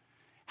says.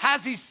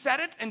 Has he said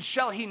it, and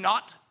shall he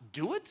not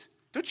do it?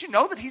 Don't you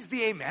know that he's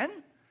the amen?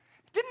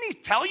 Didn't he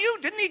tell you?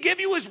 Didn't he give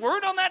you his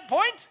word on that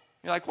point?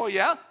 You're like, well,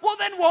 yeah. Well,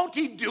 then won't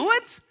he do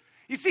it?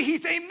 You see,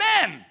 he's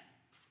amen.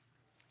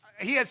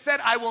 He has said,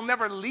 I will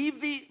never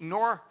leave thee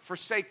nor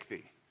forsake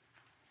thee.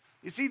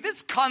 You see,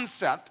 this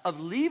concept of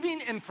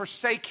leaving and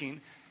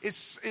forsaking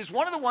is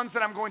one of the ones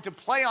that I'm going to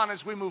play on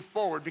as we move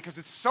forward because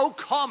it's so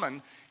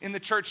common in the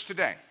church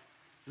today.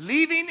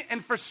 Leaving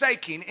and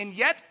forsaking, and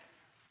yet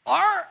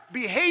our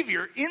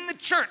behavior in the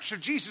church of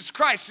Jesus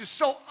Christ is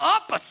so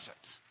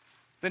opposite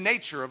the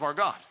nature of our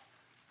God,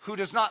 who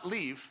does not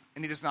leave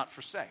and he does not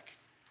forsake.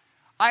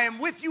 I am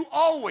with you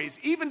always,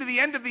 even to the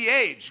end of the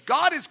age.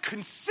 God is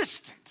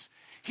consistent.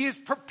 He is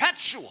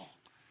perpetual.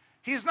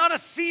 He is not a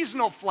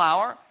seasonal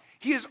flower.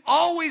 He is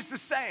always the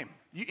same.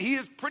 He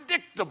is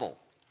predictable.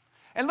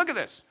 And look at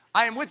this.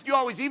 I am with you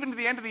always, even to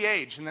the end of the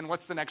age. And then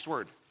what's the next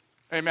word?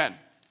 Amen.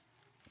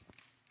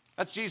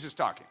 That's Jesus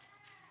talking.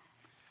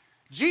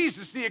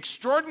 Jesus, the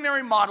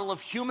extraordinary model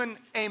of human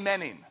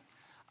amening.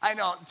 I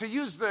know, to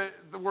use the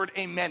word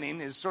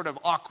amening is sort of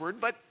awkward,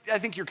 but I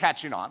think you're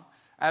catching on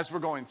as we're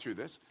going through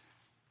this.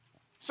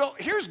 So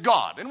here's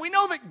God, and we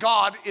know that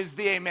God is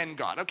the amen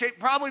God. Okay,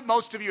 probably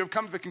most of you have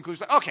come to the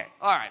conclusion, okay,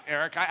 all right,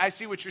 Eric, I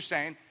see what you're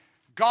saying.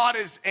 God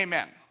is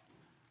amen.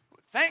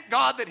 Thank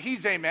God that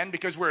he's amen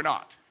because we're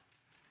not.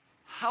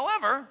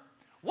 However,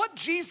 what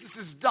Jesus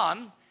has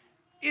done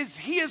is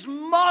he has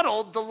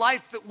modeled the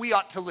life that we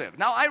ought to live.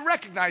 Now, I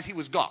recognize he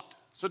was God.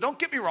 So don't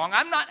get me wrong.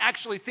 I'm not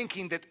actually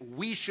thinking that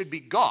we should be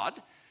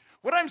God.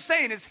 What I'm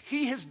saying is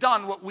he has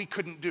done what we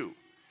couldn't do.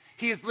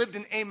 He has lived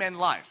an amen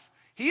life.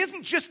 He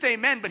isn't just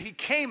amen, but he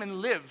came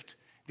and lived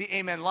the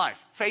amen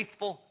life,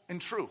 faithful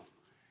and true.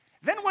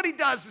 Then what he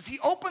does is he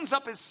opens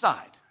up his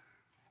side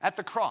at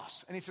the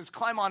cross and he says,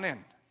 climb on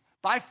in.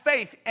 By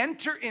faith,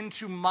 enter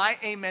into my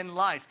amen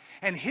life.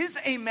 And his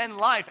amen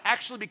life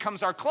actually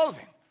becomes our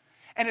clothing.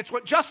 And it's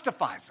what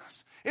justifies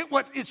us.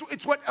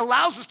 It's what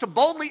allows us to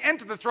boldly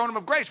enter the throne room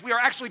of grace. We are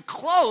actually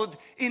clothed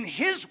in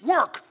his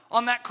work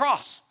on that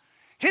cross.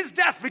 His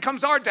death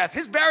becomes our death.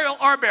 His burial,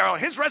 our burial.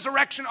 His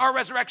resurrection, our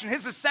resurrection.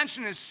 His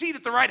ascension, his seat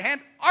at the right hand,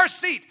 our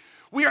seat.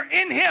 We are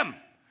in him.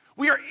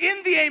 We are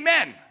in the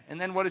amen. And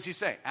then what does he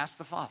say? Ask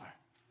the Father.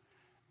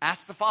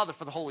 Ask the Father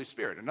for the Holy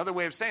Spirit. Another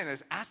way of saying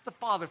this, ask the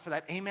Father for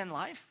that amen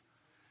life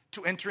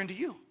to enter into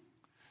you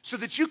so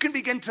that you can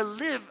begin to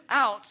live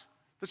out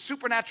the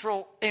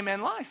supernatural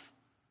amen life.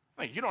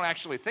 I mean, you don't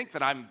actually think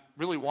that I'm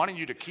really wanting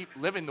you to keep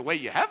living the way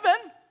you have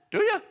been, do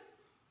you?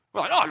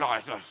 Well, oh, no,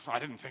 I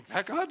didn't think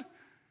that, God.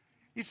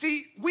 You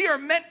see, we are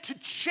meant to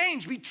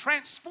change, be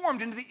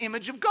transformed into the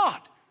image of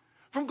God.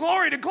 From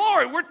glory to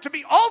glory, we're to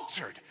be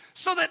altered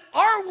so that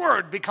our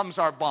word becomes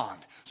our bond,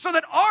 so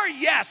that our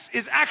yes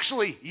is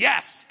actually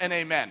yes and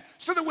amen,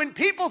 so that when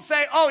people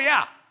say, oh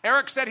yeah,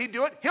 Eric said he'd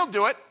do it, he'll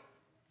do it.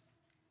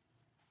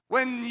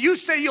 When you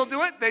say you'll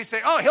do it, they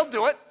say, oh, he'll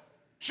do it,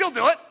 she'll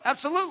do it,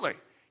 absolutely.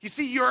 You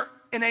see, you're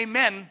an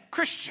amen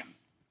Christian.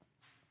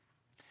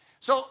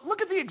 So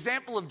look at the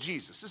example of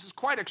Jesus. This is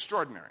quite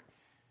extraordinary.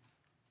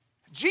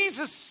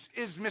 Jesus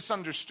is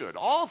misunderstood.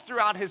 All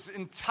throughout his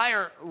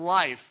entire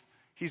life,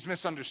 he's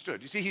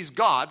misunderstood. You see, he's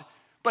God,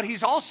 but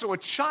he's also a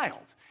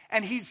child,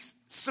 and he's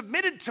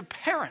submitted to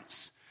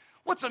parents.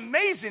 What's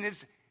amazing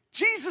is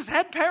Jesus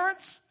had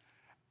parents,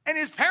 and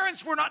his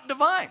parents were not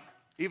divine,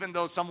 even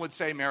though some would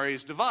say Mary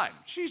is divine.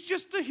 She's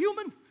just a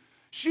human.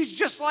 She's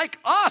just like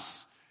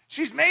us.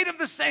 She's made of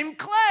the same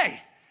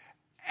clay.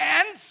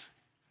 And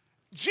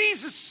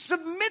Jesus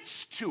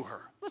submits to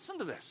her. Listen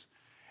to this.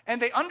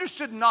 And they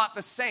understood not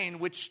the saying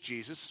which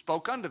Jesus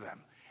spoke unto them.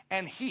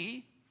 And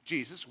he,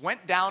 Jesus,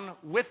 went down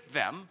with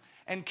them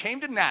and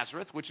came to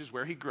Nazareth, which is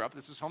where he grew up,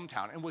 this is his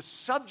hometown, and was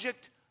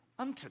subject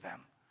unto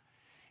them.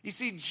 You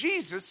see,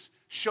 Jesus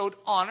showed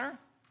honor.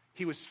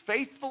 He was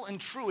faithful and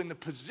true in the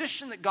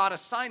position that God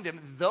assigned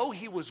him. Though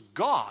he was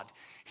God,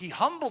 he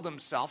humbled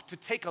himself to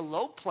take a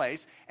low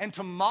place and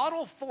to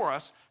model for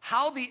us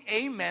how the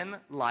amen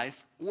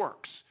life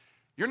works.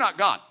 You're not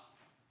God.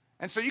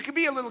 And so you could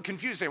be a little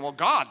confused saying, well,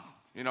 God,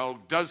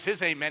 does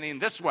his amening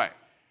this way.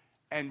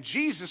 And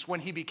Jesus, when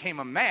he became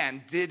a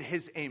man, did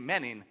his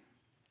amening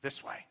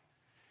this way.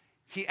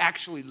 He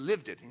actually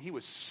lived it, and he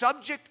was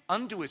subject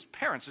unto his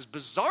parents, as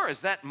bizarre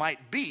as that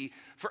might be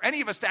for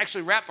any of us to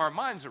actually wrap our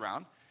minds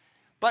around.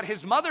 But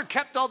his mother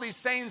kept all these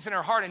sayings in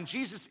her heart, and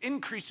Jesus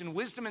increased in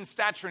wisdom and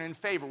stature and in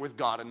favor with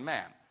God and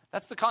man.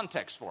 That's the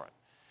context for it.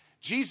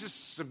 Jesus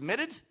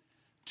submitted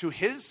to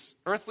his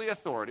earthly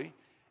authority,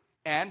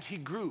 and he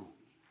grew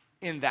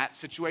in that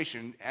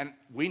situation, and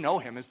we know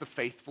him as the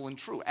faithful and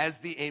true, as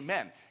the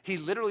amen. He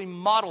literally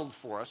modeled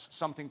for us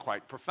something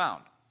quite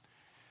profound.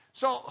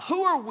 So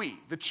who are we,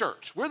 the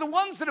church? We're the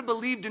ones that have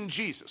believed in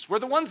Jesus. We're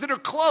the ones that are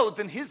clothed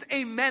in his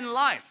amen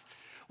life.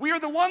 We are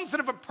the ones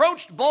that have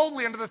approached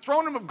boldly under the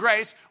throne room of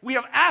grace. We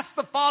have asked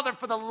the Father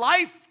for the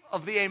life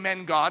of the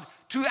amen God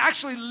to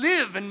actually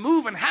live and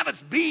move and have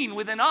its being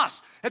within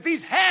us. That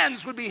these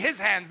hands would be his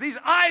hands, these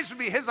eyes would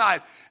be his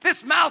eyes,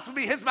 this mouth would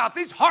be his mouth,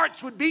 these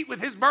hearts would beat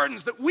with his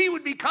burdens, that we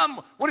would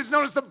become what is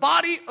known as the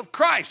body of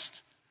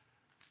Christ.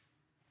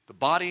 The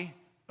body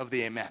of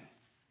the amen.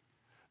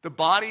 The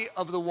body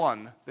of the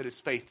one that is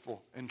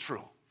faithful and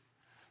true.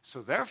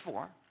 So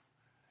therefore,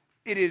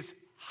 it is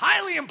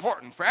highly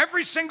important for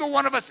every single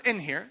one of us in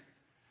here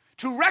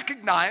to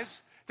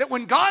recognize that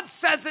when God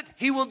says it,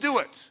 he will do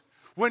it.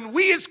 When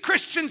we as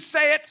Christians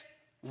say it,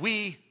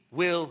 we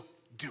will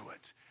do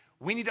it.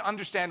 We need to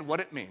understand what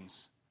it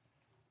means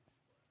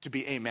to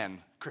be amen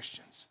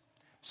Christians.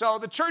 So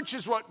the church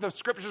is what the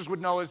scriptures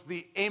would know as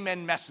the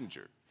amen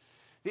messenger.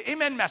 The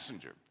amen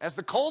messenger, as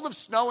the cold of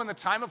snow in the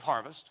time of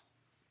harvest,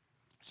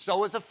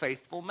 so is a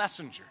faithful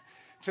messenger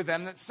to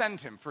them that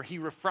send him, for he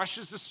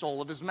refreshes the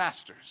soul of his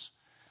masters.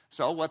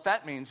 So what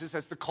that means is,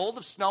 as the cold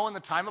of snow in the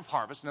time of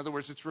harvest, in other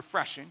words, it's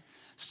refreshing,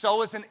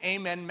 so is an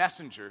amen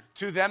messenger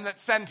to them that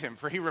send him,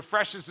 for he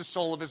refreshes the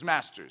soul of his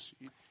masters.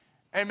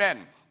 Amen,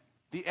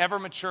 the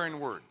ever-maturing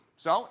word.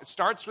 So it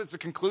starts with the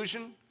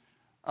conclusion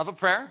of a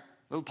prayer,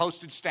 little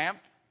postage stamp,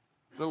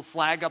 little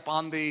flag up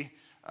on the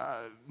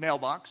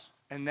mailbox,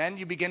 and then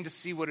you begin to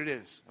see what it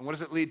is. And what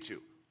does it lead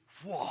to?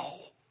 Whoa,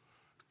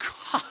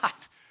 God,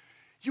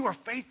 you are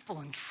faithful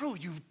and true.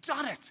 You've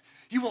done it.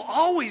 You will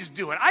always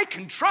do it. I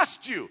can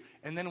trust you.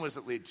 And then what does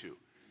it lead to?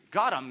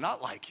 God, I'm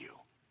not like you.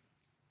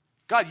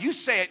 God, you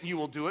say it and you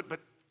will do it, but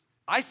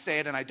I say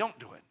it and I don't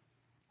do it.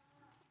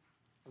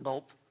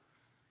 Nope.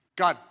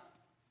 God,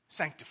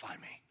 sanctify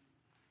me.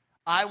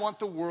 I want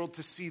the world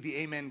to see the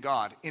amen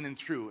God in and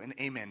through an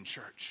amen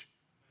church.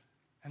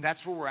 And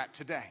that's where we're at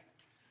today.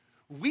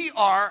 We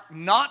are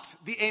not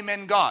the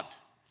amen God,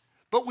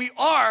 but we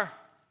are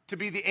to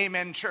be the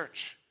amen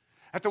church.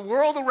 That the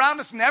world around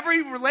us and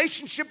every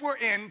relationship we're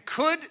in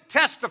could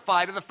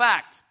testify to the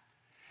fact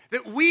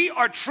that we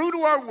are true to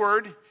our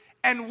word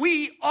and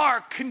we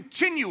are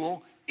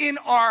continual in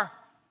our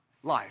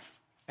life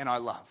and our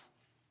love.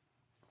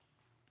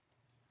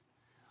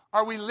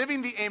 Are we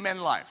living the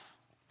amen life?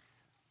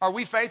 Are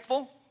we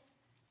faithful?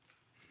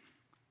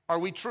 Are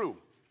we true?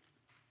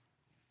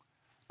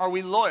 Are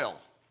we loyal?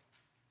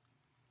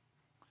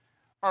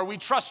 Are we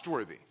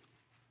trustworthy?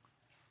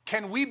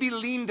 Can we be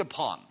leaned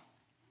upon?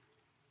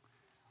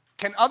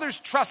 Can others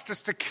trust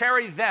us to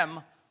carry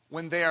them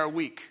when they are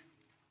weak?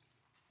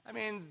 I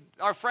mean,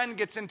 our friend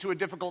gets into a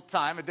difficult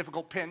time, a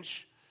difficult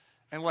pinch,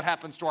 and what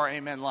happens to our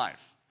amen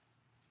life?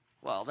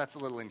 Well, that's a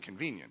little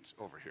inconvenient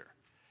over here.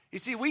 You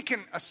see, we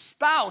can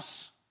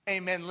espouse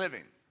amen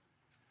living,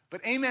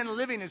 but amen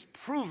living is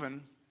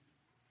proven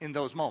in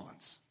those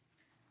moments.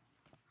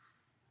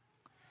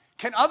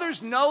 Can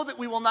others know that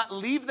we will not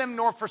leave them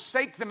nor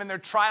forsake them in their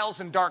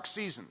trials and dark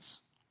seasons?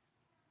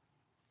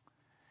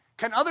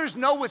 Can others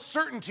know with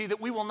certainty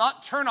that we will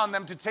not turn on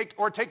them to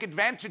take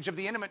advantage of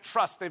the intimate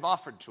trust they've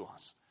offered to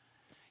us?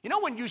 You know,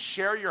 when you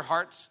share your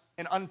heart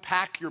and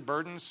unpack your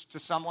burdens to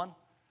someone,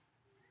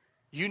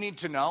 you need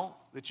to know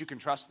that you can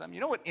trust them.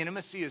 You know what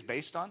intimacy is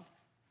based on?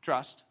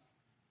 Trust.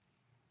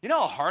 You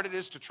know how hard it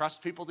is to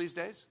trust people these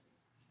days?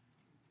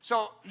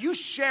 So you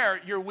share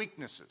your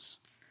weaknesses.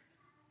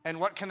 And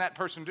what can that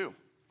person do?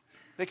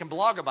 They can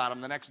blog about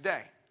them the next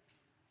day.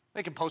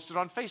 They can post it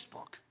on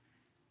Facebook.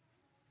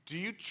 Do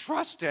you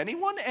trust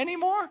anyone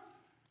anymore?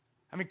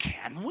 I mean,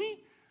 can we?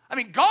 I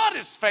mean, God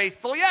is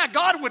faithful. Yeah,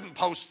 God wouldn't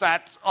post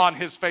that on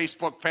his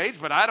Facebook page,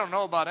 but I don't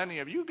know about any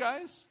of you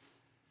guys.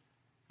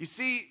 You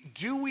see,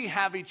 do we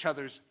have each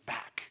other's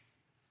back?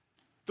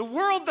 The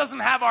world doesn't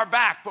have our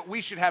back, but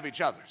we should have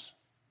each other's.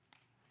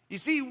 You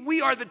see,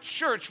 we are the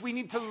church. We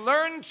need to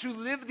learn to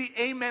live the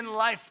amen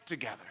life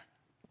together.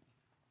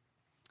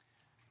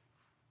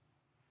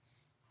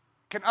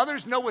 Can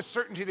others know with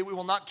certainty that we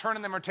will not turn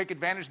on them or take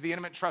advantage of the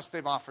intimate trust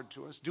they've offered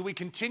to us? Do we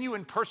continue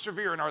and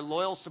persevere in our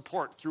loyal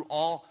support through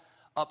all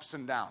ups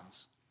and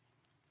downs?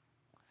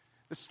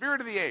 The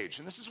spirit of the age,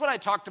 and this is what I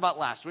talked about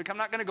last week. I'm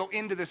not going to go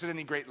into this at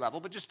any great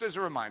level, but just as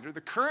a reminder, the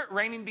current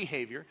reigning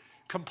behavior,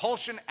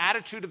 compulsion,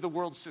 attitude of the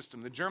world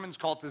system, the Germans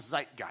call it the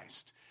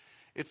Zeitgeist.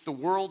 It's the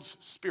world's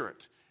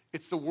spirit.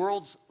 It's the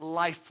world's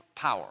life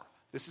power.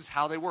 This is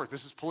how they work.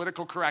 This is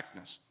political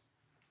correctness.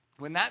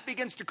 When that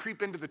begins to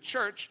creep into the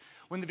church,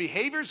 when the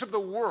behaviors of the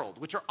world,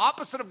 which are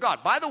opposite of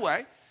God, by the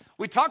way,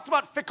 we talked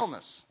about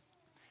fickleness.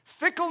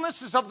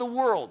 Fickleness is of the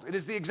world. It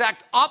is the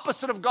exact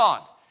opposite of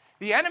God.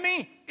 The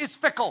enemy is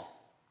fickle.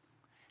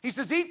 He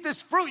says, eat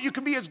this fruit. You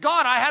can be as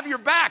God. I have your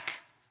back.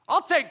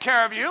 I'll take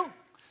care of you.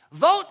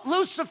 Vote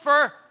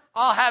Lucifer.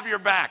 I'll have your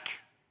back.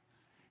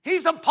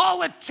 He's a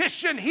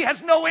politician. He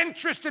has no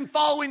interest in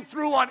following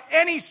through on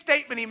any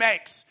statement he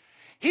makes.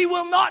 He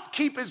will not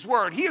keep his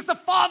word. He is the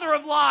father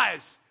of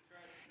lies.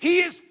 He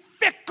is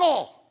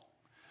fickle.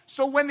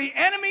 So when the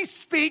enemy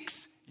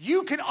speaks,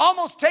 you can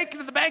almost take it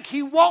to the bank.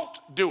 He won't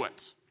do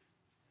it.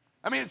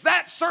 I mean, it's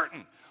that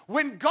certain.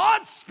 When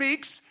God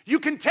speaks, you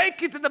can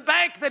take it to the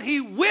bank that he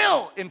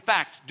will, in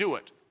fact, do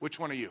it. Which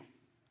one are you?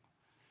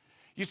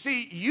 You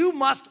see, you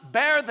must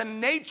bear the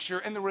nature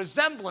and the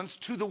resemblance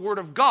to the word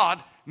of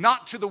God,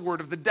 not to the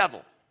word of the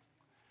devil.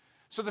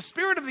 So the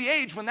spirit of the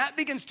age, when that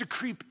begins to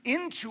creep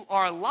into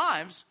our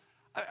lives,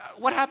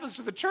 what happens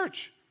to the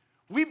church?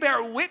 We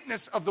bear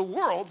witness of the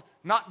world,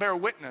 not bear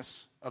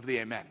witness of the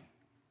amen.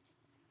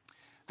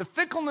 The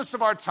fickleness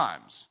of our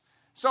times.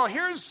 So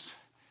here's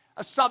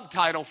a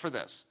subtitle for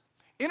this.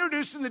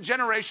 Introducing the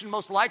generation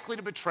most likely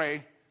to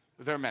betray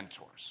their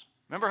mentors.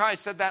 Remember how I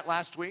said that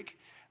last week?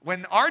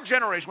 When our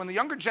generation, when the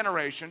younger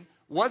generation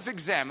was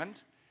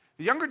examined,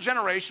 the younger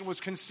generation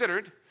was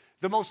considered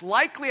the most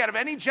likely out of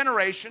any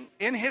generation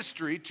in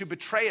history to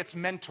betray its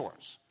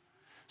mentors.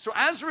 So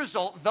as a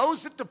result,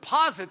 those that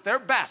deposit their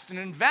best and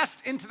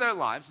invest into their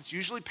lives, it's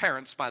usually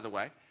parents, by the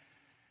way,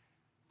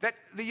 that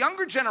the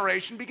younger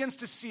generation begins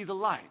to see the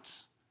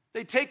light.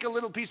 They take a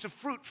little piece of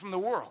fruit from the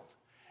world,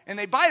 and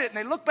they bite it, and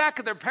they look back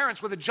at their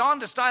parents with a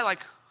jaundiced eye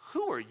like,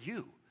 who are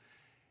you?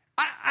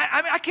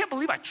 I mean, I can't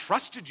believe I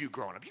trusted you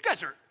growing up. You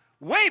guys are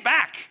way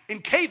back in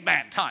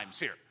caveman times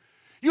here.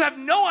 You have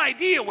no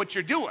idea what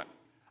you're doing.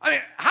 I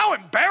mean, how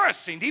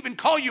embarrassing to even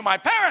call you my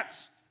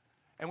parents.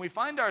 And we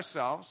find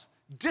ourselves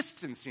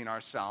distancing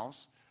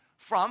ourselves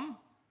from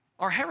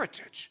our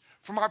heritage,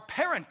 from our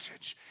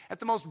parentage. At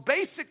the most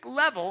basic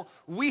level,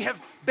 we have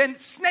been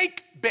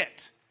snake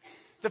bit.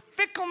 The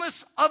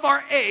fickleness of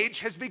our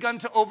age has begun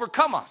to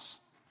overcome us,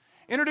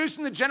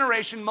 introducing the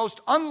generation most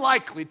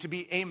unlikely to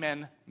be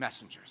amen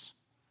messengers.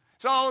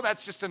 So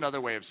that's just another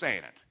way of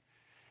saying it.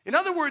 In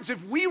other words,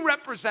 if we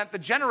represent the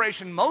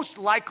generation most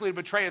likely to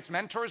betray its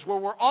mentors, well,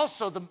 we're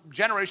also the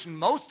generation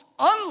most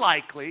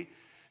unlikely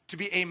to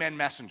be amen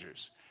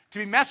messengers. To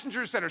be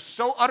messengers that are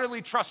so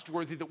utterly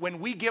trustworthy that when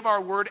we give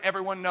our word,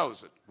 everyone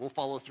knows it. We'll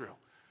follow through.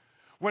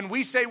 When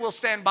we say we'll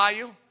stand by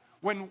you,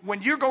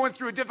 when you're going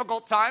through a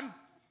difficult time,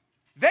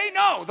 they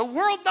know, the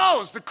world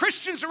knows, the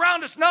Christians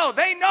around us know,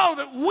 they know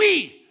that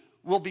we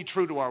will be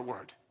true to our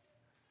word.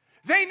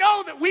 They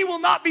know that we will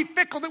not be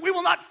fickle, that we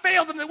will not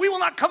fail them, that we will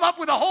not come up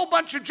with a whole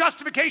bunch of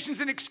justifications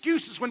and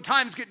excuses when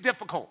times get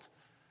difficult.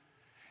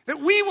 That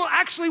we will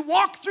actually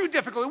walk through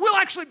difficulty. We'll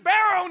actually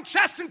bear our own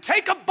chest and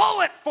take a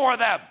bullet for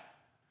them.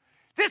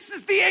 This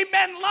is the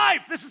amen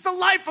life. This is the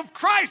life of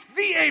Christ,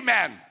 the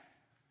amen.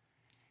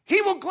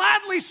 He will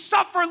gladly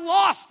suffer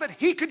loss that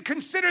he could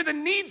consider the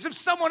needs of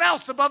someone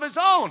else above his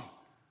own.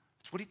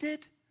 That's what he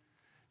did.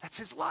 That's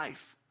his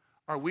life.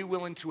 Are we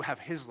willing to have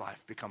his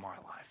life become our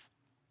life?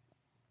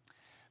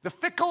 The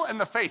fickle and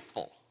the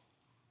faithful.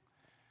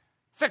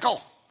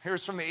 Fickle.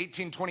 Here's from the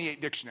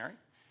 1828 dictionary.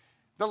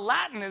 The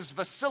Latin is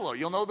vacillo.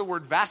 You'll know the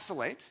word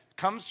vacillate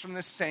comes from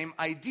this same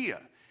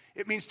idea.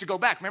 It means to go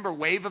back. Remember,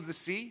 wave of the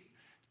sea,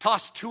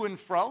 tossed to and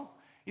fro?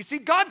 You see,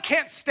 God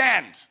can't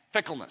stand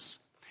fickleness.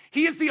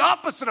 He is the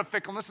opposite of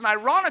fickleness, and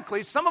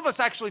ironically, some of us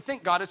actually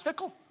think God is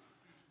fickle.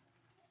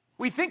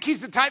 We think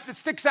he's the type that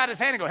sticks out his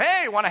hand and goes,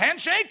 hey, want a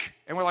handshake?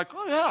 And we're like,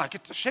 oh yeah, I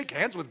get to shake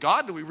hands with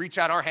God. Do we reach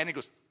out our hand and he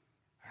goes,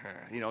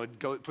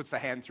 it puts the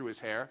hand through his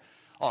hair,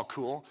 all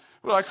cool.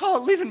 We're like,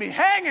 oh, leaving me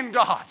hanging,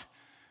 God.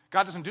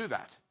 God doesn't do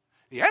that.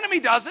 The enemy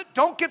does it.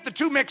 Don't get the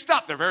two mixed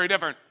up. They're very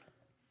different.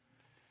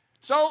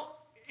 So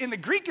in the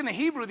Greek and the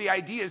Hebrew, the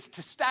idea is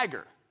to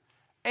stagger.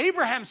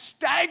 Abraham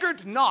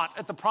staggered not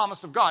at the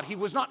promise of God. He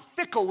was not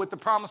fickle with the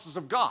promises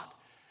of God,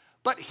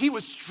 but he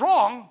was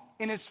strong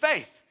in his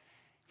faith.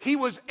 He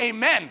was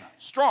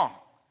strong.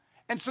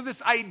 And so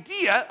this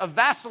idea of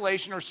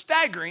vacillation or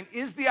staggering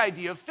is the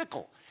idea of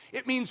fickle.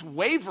 It means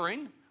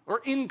wavering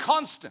or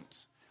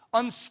inconstant,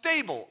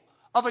 unstable,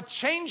 of a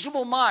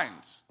changeable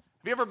mind.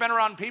 Have you ever been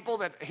around people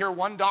that hear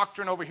one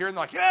doctrine over here and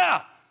they're like,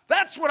 yeah,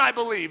 that's what I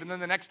believe. And then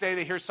the next day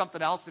they hear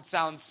something else that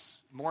sounds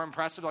more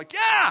impressive. Like,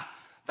 yeah,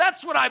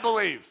 that's what I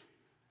believe.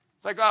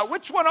 It's like,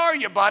 which one are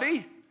you,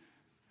 buddy?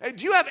 Hey,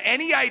 do you have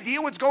any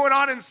idea what's going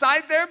on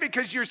inside there?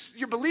 Because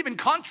you're believing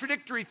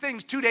contradictory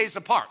things 2 days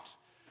apart.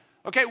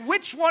 Okay,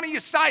 which one are you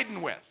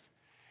siding with?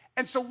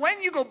 And so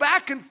when you go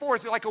back and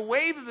forth like a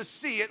wave of the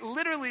sea, it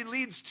literally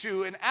leads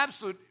to an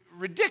absolute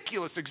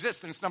ridiculous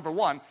existence, number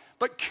one,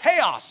 but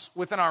chaos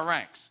within our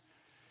ranks.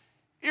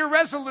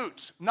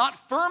 Irresolute,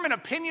 not firm in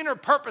opinion or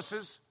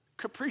purposes,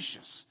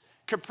 capricious.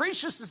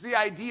 Capricious is the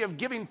idea of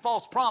giving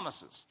false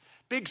promises.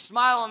 Big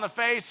smile on the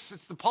face,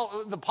 it's the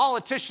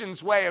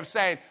politician's way of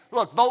saying,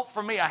 look, vote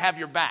for me, I have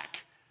your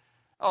back.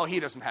 Oh, he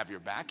doesn't have your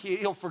back.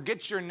 He'll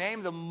forget your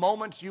name the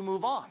moment you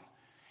move on.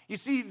 You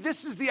see,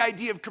 this is the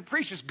idea of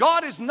capricious.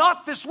 God is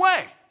not this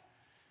way.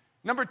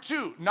 Number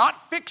two,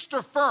 not fixed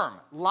or firm,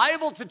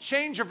 liable to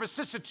change or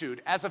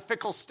vicissitude as a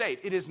fickle state.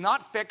 It is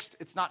not fixed,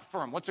 it's not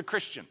firm. What's a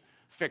Christian?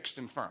 Fixed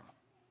and firm.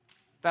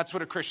 That's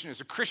what a Christian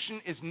is. A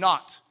Christian is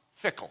not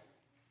fickle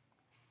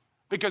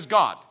because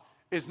God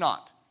is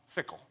not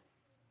fickle.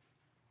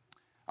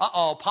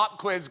 Pop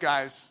quiz,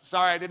 guys.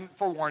 Sorry I didn't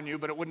forewarn you,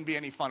 but it wouldn't be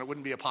any fun. It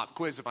wouldn't be a pop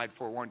quiz if I'd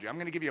forewarned you. I'm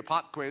going to give you a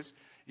pop quiz.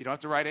 You don't have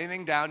to write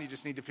anything down. You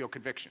just need to feel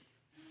conviction.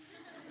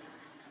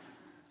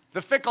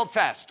 The fickle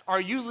test.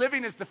 Are you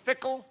living as the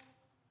fickle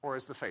or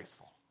as the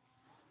faithful?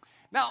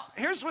 Now,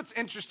 here's what's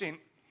interesting.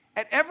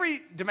 At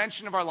every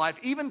dimension of our life,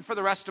 even for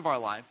the rest of our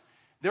life,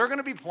 there are going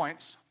to be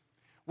points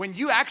when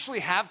you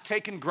actually have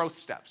taken growth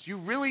steps.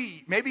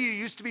 Maybe you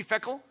used to be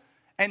fickle,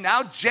 and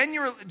now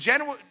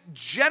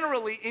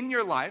generally in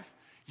your life,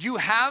 you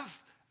have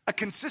a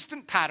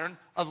consistent pattern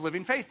of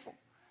living faithful.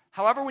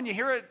 However, when you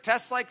hear a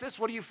test like this,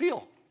 what do you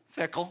feel?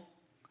 Fickle.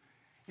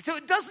 So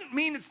it doesn't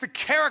mean it's the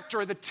character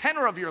or the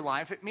tenor of your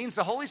life. It means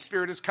the Holy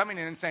Spirit is coming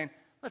in and saying,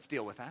 let's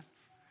deal with that.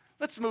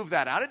 Let's move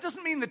that out. It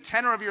doesn't mean the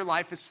tenor of your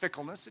life is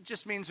fickleness. It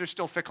just means there's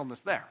still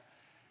fickleness there.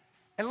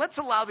 And let's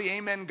allow the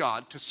Amen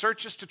God to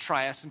search us, to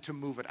try us, and to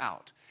move it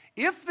out.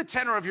 If the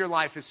tenor of your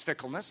life is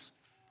fickleness,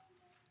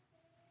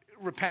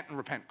 repent and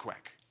repent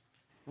quick.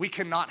 We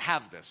cannot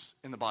have this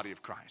in the body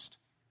of Christ.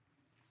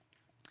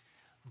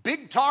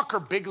 Big talk or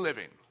big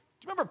living.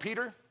 Do you remember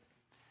Peter?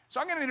 So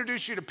I'm going to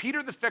introduce you to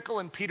Peter the fickle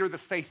and Peter the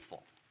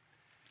faithful.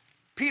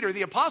 Peter,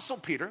 the Apostle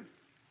Peter,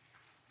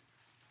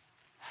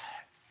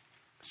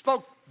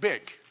 spoke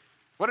big.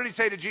 What did he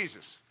say to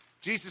Jesus?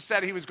 Jesus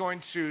said he was going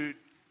to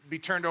be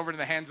turned over to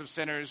the hands of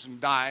sinners and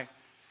die.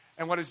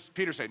 And what does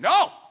Peter say?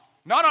 No,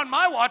 not on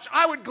my watch.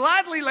 I would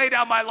gladly lay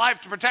down my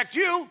life to protect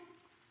you.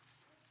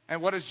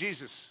 And what does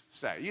Jesus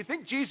say? You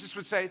think Jesus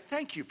would say,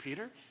 thank you,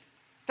 Peter.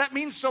 That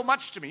means so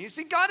much to me. You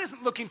see, God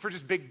isn't looking for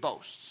just big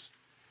boasts.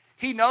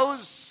 He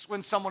knows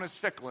when someone is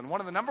fickle. And one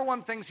of the number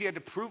one things he had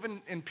to prove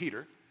in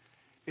Peter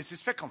is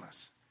his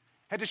fickleness.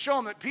 Had to show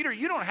him that, Peter,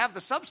 you don't have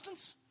the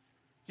substance.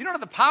 You don't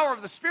have the power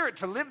of the Spirit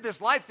to live this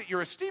life that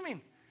you're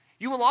esteeming.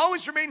 You will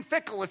always remain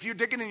fickle if you're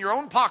digging in your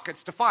own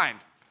pockets to find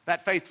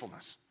that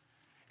faithfulness.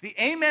 The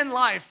Amen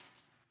life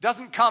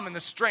doesn't come in the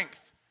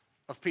strength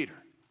of Peter,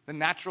 the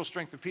natural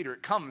strength of Peter.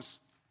 It comes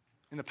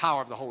in the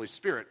power of the Holy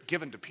Spirit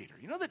given to Peter.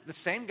 You know that the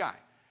same guy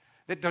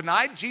that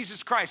denied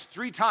Jesus Christ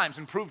 3 times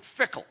and proved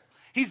fickle,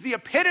 he's the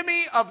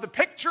epitome of the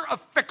picture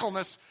of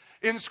fickleness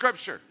in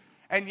Scripture.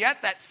 And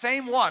yet that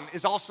same one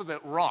is also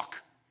the rock,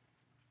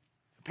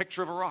 the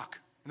picture of a rock,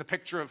 and the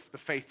picture of the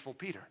faithful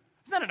Peter.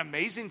 Isn't that an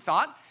amazing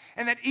thought?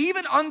 And that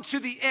even unto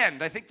the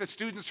end, I think the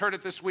students heard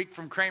it this week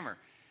from Kramer,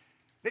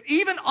 that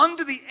even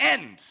unto the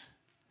end,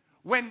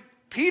 when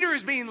Peter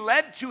is being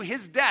led to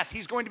his death,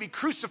 he's going to be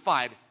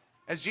crucified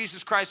as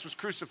Jesus Christ was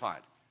crucified.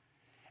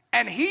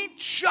 And he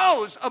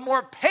chose a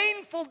more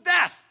painful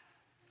death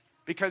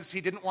because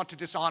he didn't want to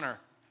dishonor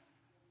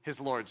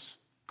his Lord's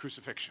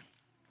crucifixion.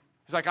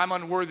 He's like, I'm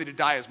unworthy to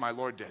die as my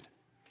Lord did.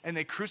 And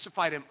they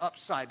crucified him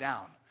upside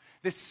down.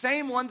 This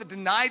same one that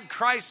denied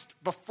Christ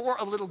before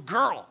a little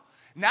girl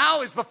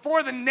now is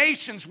before the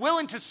nations,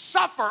 willing to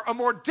suffer a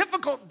more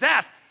difficult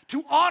death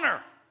to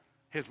honor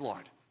his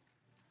Lord.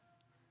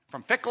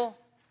 From fickle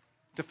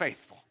to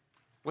faithful.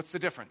 What's the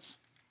difference?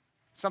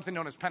 Something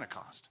known as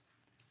Pentecost.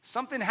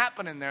 Something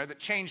happened in there that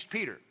changed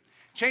Peter.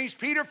 Changed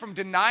Peter from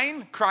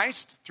denying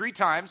Christ 3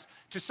 times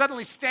to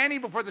suddenly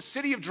standing before the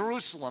city of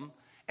Jerusalem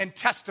and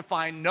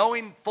testifying,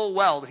 knowing full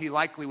well that he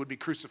likely would be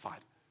crucified.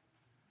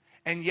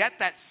 And yet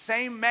that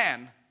same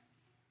man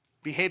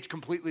behaved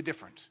completely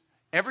different.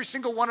 Every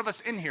single one of us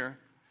in here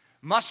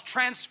must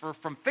transfer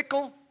from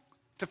fickle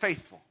to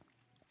faithful.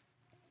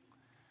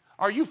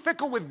 Are you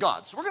fickle with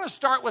God? So we're going to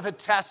start with a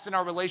test in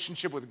our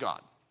relationship with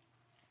God.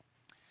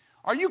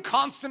 Are you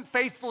constant,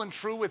 faithful, and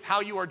true with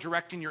how you are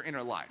directing your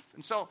inner life?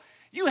 And so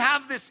you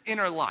have this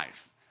inner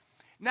life.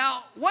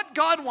 Now, what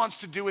God wants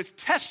to do is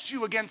test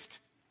you against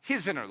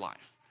his inner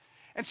life.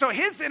 And so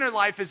his inner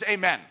life is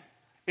amen.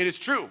 It is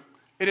true.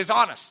 It is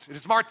honest. It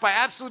is marked by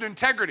absolute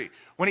integrity.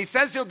 When he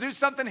says he'll do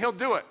something, he'll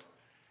do it.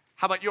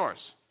 How about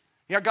yours?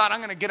 Yeah, God, I'm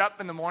going to get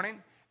up in the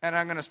morning and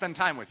I'm going to spend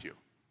time with you.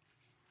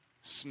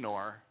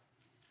 Snore.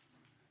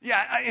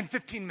 Yeah, in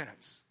 15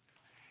 minutes.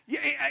 Yeah,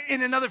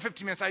 in another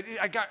 15 minutes.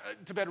 I got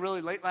to bed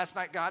really late last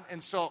night, God,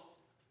 and so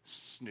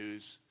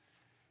snooze.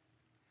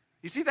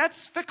 You see,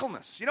 that's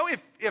fickleness. You know,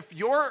 if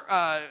your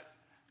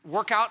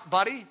workout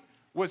buddy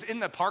was in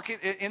the parking,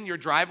 in your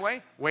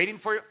driveway, waiting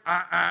for you,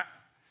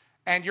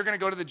 and you're going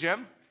to go to the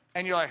gym,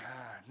 and you're like,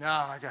 no,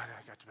 I got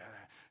to bed.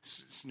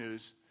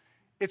 Snooze.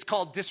 It's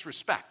called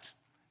disrespect.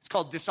 It's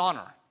called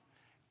dishonor.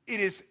 It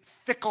is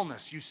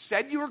fickleness. You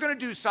said you were going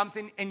to do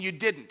something, and you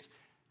didn't.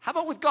 How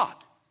about with God?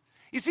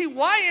 You see,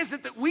 why is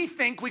it that we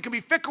think we can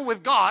be fickle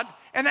with God,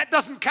 and that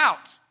doesn't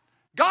count?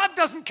 God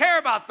doesn't care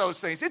about those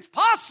things. It's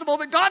possible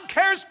that God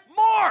cares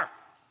more.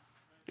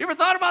 You ever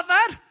thought about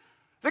that?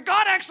 That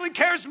God actually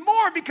cares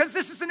more because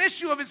this is an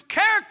issue of his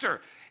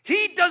character.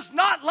 He does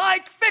not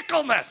like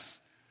fickleness.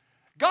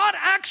 God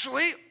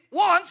actually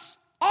wants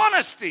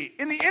honesty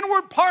in the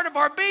inward part of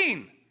our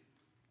being.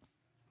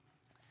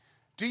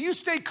 Do you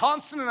stay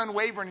constant and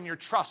unwavering in your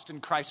trust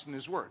in Christ and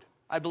his word?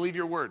 I believe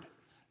your word.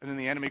 And then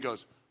the enemy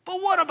goes,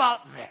 but what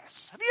about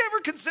this? Have you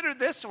ever considered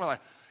this? And we're like,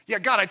 yeah,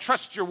 God, I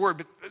trust your word,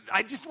 but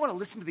I just want to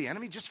listen to the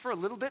enemy just for a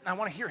little bit, and I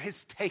want to hear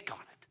his take on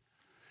it.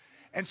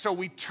 And so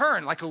we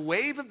turn, like a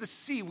wave of the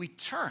sea, we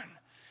turn,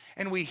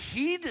 and we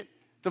heed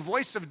the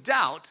voice of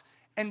doubt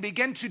and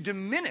begin to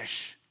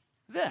diminish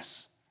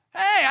this.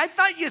 Hey, I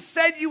thought you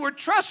said you were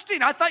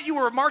trusting. I thought you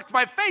were marked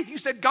by faith. You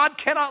said God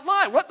cannot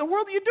lie. What in the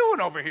world are you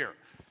doing over here?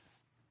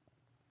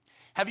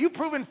 Have you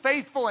proven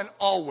faithful and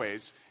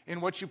always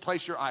in what you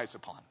place your eyes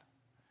upon?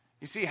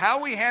 You see,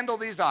 how we handle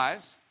these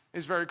eyes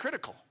is very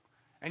critical.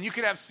 And you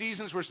could have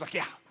seasons where it's like,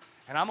 yeah,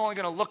 and I'm only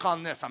going to look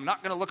on this. I'm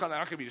not going to look on that.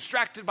 I'm not going to be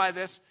distracted by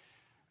this.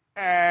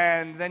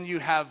 And then you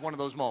have one of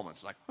those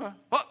moments like,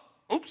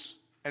 oops.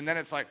 And then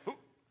it's like,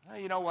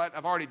 you know what?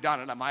 I've already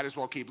done it. I might as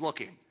well keep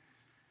looking.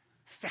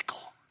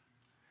 Fickle.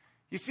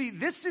 You see,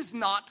 this is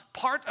not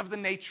part of the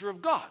nature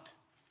of God.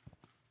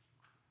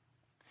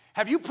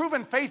 Have you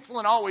proven faithful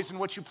and always in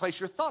what you place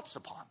your thoughts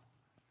upon?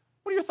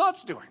 What are your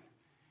thoughts doing?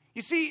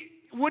 You see,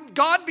 would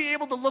God be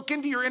able to look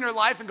into your inner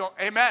life and go,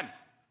 amen,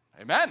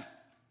 amen,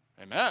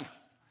 amen?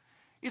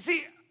 You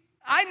see,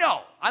 I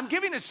know I'm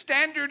giving a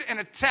standard and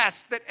a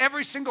test that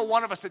every single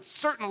one of us at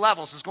certain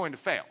levels is going to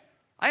fail.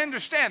 I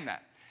understand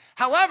that.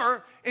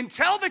 However,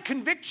 until the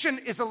conviction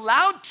is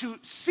allowed to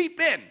seep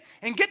in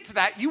and get to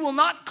that, you will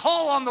not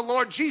call on the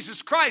Lord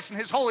Jesus Christ and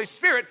his Holy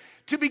Spirit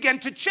to begin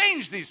to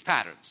change these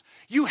patterns.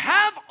 You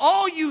have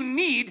all you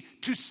need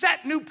to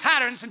set new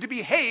patterns and to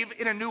behave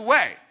in a new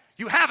way.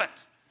 You have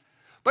it.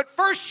 But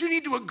first you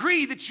need to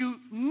agree that you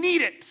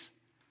need it.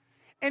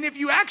 And if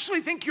you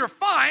actually think you're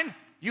fine,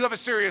 you have a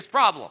serious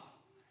problem.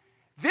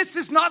 This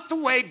is not the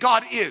way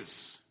God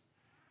is.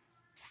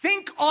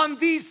 Think on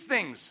these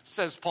things,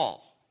 says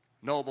Paul.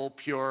 Noble,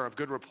 pure, of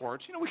good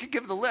report. You know, we could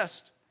give the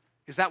list.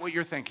 Is that what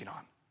you're thinking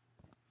on?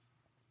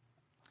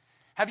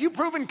 Have you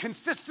proven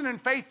consistent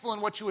and faithful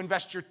in what you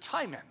invest your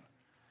time in?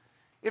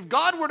 If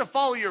God were to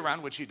follow you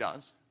around, which he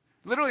does,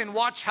 literally, and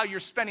watch how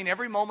you're spending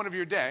every moment of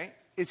your day,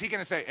 is he going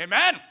to say,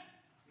 amen,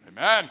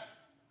 amen,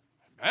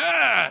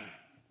 amen?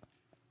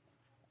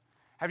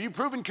 Have you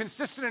proven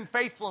consistent and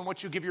faithful in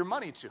what you give your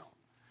money to?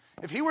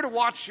 If he were to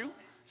watch you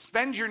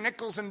spend your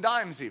nickels and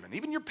dimes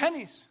even your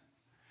pennies,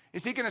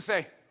 is he going to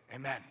say,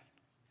 amen,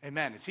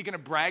 amen? Is he going to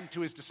brag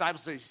to his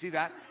disciples, say, you see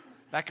that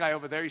guy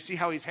over there? You see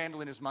how he's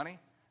handling his money?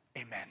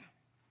 Amen.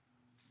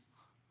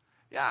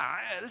 Yeah,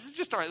 this is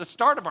just the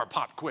start of our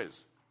pop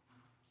quiz.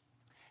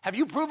 Have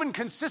you proven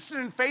consistent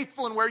and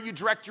faithful in where you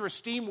direct your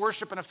esteem,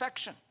 worship, and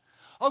affection?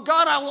 Oh,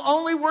 God, I will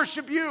only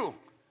worship you.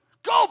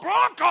 Go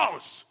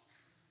Broncos!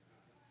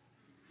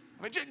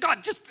 I mean,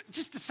 God,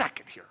 just a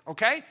second here,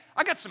 okay?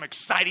 I got some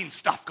exciting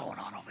stuff going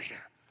on over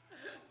here.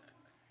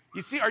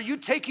 You see, are you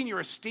taking your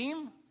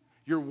esteem,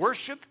 your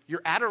worship,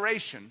 your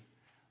adoration,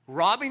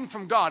 robbing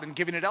from God and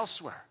giving it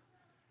elsewhere?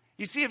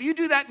 You see, if you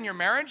do that in your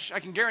marriage, I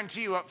can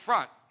guarantee you up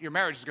front, your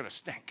marriage is going to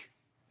stink.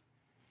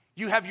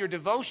 You have your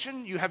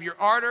devotion, you have your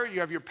ardor, you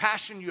have your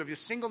passion, you have your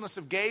singleness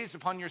of gaze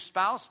upon your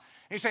spouse.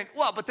 And you're saying,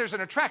 well, but there's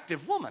an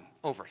attractive woman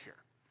over here.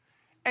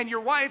 And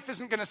your wife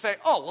isn't going to say,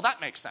 oh, well, that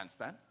makes sense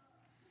then.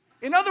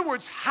 In other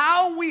words,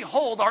 how we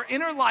hold our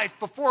inner life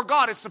before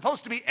God is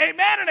supposed to be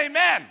amen and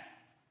amen.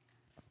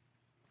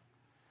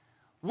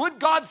 Would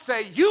God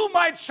say, you,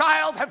 my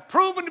child, have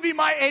proven to be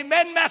my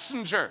amen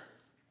messenger?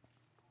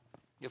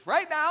 If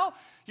right now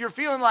you're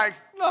feeling like,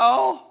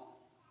 no,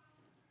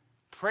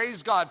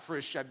 praise God for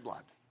his shed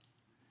blood.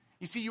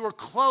 You see, you are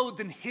clothed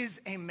in his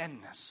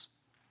amenness.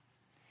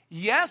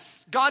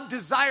 Yes, God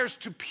desires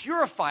to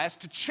purify us,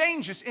 to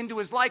change us into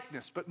his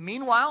likeness. But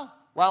meanwhile,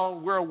 while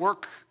we're a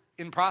work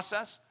in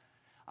process,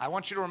 I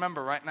want you to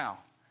remember right now,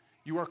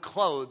 you are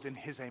clothed in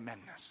his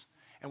amenness.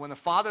 And when the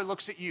Father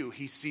looks at you,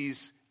 he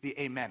sees the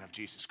amen of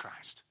Jesus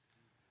Christ.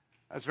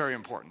 That's very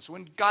important. So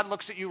when God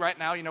looks at you right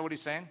now, you know what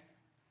he's saying?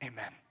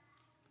 Amen.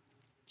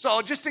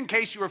 So just in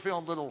case you were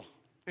feeling a little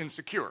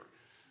insecure,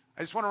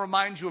 I just want to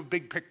remind you of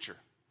big picture.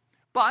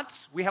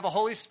 But we have a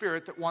Holy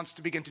Spirit that wants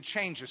to begin to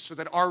change us so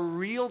that our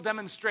real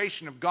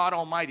demonstration of God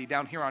Almighty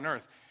down here on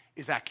earth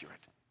is accurate.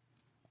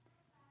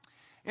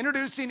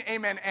 Introducing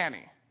Amen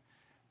Annie.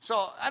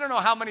 So I don't know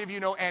how many of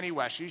you know Annie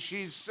Weshy.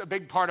 She's a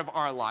big part of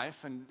our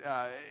life. And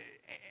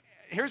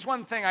here's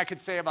one thing I could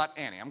say about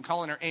Annie. I'm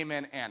calling her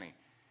Amen Annie.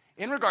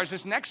 In regards,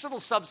 this next little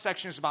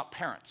subsection is about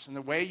parents and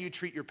the way you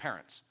treat your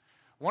parents.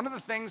 One of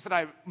the things that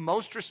I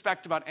most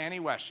respect about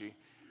Annie Weshy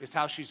is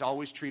how she's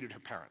always treated her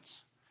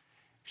parents.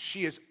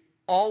 She has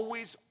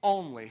always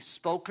only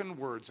spoken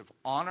words of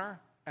honor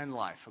and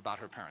life about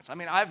her parents. I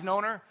mean, I've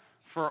known her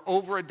for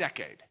over a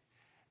decade,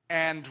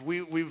 and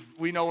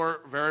we know her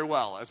very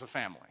well as a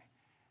family.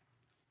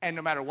 And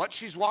no matter what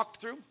she's walked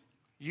through,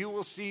 you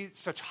will see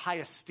such high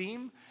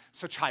esteem,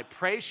 such high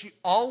praise. She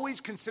always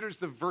considers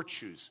the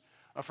virtues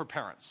of her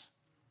parents.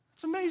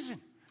 It's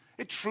amazing.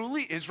 It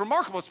truly is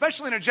remarkable,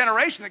 especially in a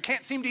generation that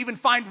can't seem to even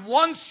find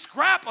one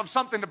scrap of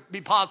something to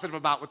be positive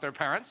about with their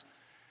parents.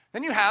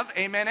 Then you have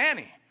Amen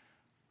Annie,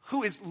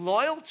 who is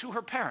loyal to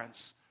her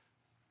parents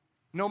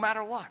no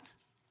matter what.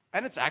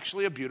 And it's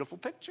actually a beautiful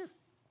picture.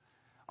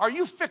 Are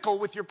you fickle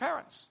with your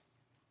parents?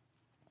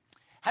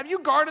 Have you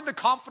guarded the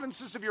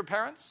confidences of your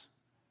parents?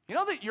 You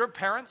know that your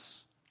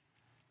parents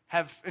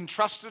have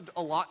entrusted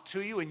a lot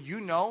to you and you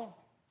know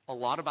a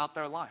lot about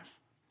their life.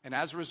 And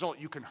as a result,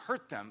 you can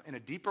hurt them in a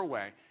deeper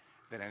way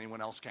than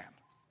anyone else can.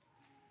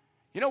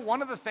 You know,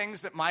 one of the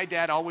things that my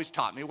dad always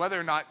taught me, whether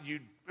or not you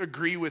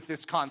agree with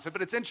this concept,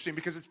 but it's interesting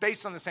because it's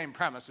based on the same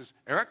premise, is,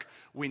 Eric,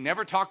 we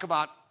never talk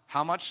about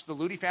how much the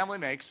Ludy family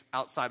makes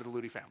outside of the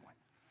Ludy family.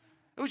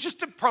 It was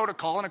just a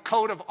protocol and a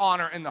code of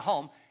honor in the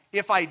home.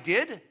 If I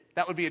did,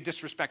 that would be a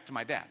disrespect to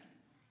my dad.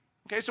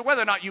 Okay, so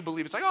whether or not you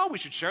believe it's like, oh, we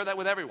should share that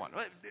with everyone.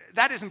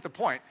 That isn't the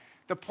point.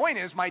 The point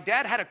is my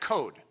dad had a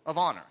code of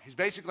honor. He's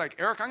basically like,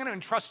 Eric, I'm going to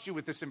entrust you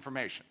with this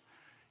information.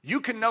 You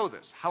can know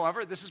this.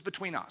 However, this is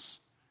between us.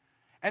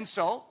 And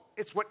so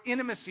it's what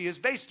intimacy is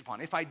based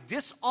upon. If I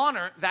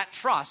dishonor that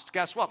trust,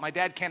 guess what? My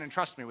dad can't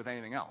entrust me with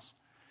anything else.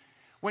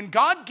 When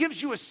God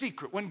gives you a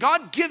secret, when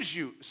God gives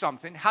you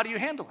something, how do you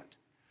handle it?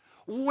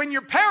 When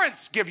your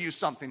parents give you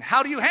something,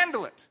 how do you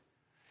handle it?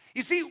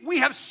 You see, we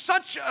have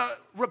such a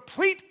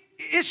replete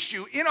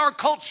issue in our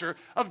culture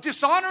of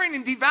dishonoring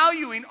and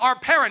devaluing our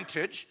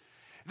parentage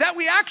that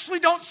we actually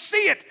don't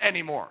see it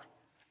anymore.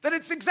 That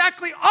it's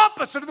exactly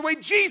opposite of the way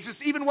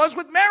Jesus even was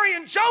with Mary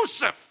and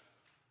Joseph.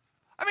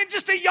 I mean,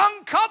 just a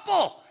young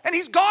couple, and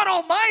he's God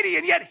Almighty,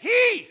 and yet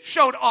he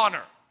showed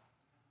honor.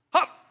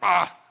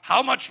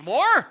 How much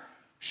more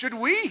should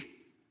we,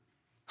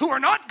 who are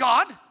not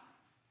God,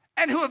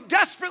 and who have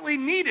desperately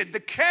needed the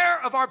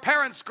care of our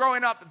parents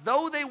growing up,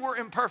 though they were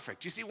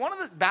imperfect? You see, one of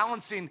the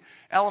balancing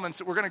elements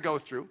that we're going to go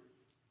through,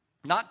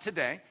 not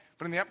today,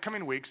 but in the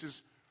upcoming weeks,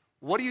 is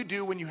what do you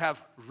do when you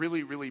have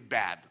really, really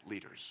bad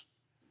leaders?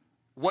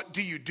 What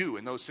do you do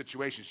in those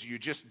situations? Do you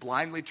just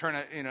blindly turn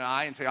an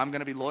eye and say, I'm going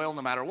to be loyal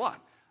no matter what?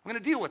 I'm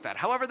going to deal with that.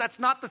 However, that's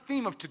not the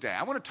theme of today.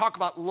 I want to talk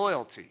about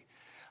loyalty.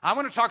 I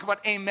want to talk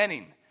about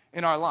amening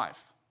in our life.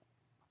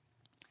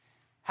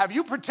 Have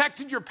you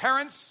protected your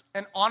parents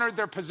and honored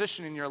their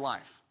position in your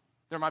life?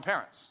 They're my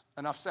parents.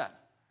 Enough said.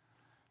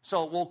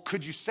 So, well,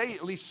 could you say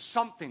at least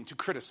something to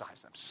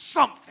criticize them?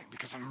 Something,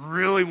 because I'm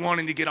really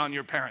wanting to get on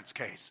your parents'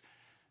 case.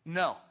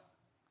 No.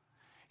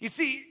 You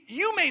see,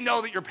 you may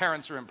know that your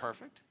parents are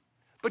imperfect,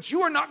 but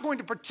you are not going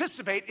to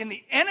participate in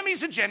the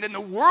enemy's agenda, in the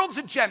world's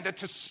agenda,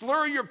 to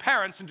slur your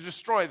parents and to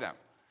destroy them.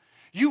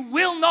 You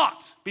will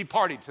not be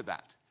party to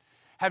that.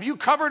 Have you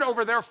covered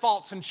over their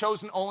faults and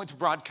chosen only to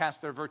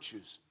broadcast their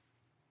virtues?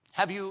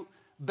 Have you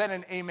been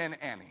an Amen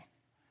Annie?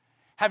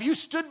 Have you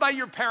stood by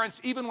your parents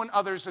even when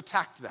others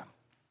attacked them?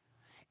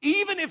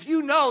 Even if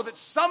you know that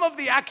some of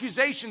the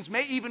accusations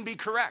may even be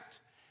correct,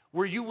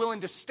 were you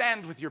willing to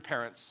stand with your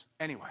parents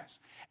anyways?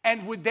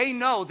 And would they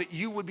know that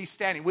you would be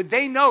standing? Would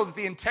they know that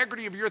the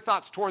integrity of your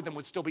thoughts toward them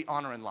would still be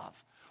honor and love?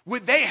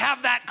 Would they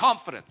have that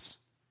confidence?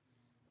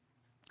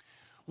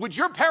 Would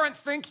your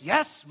parents think,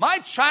 yes, my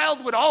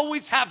child would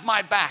always have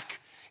my back.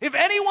 If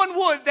anyone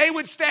would, they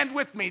would stand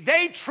with me.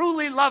 They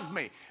truly love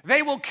me.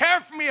 They will care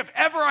for me if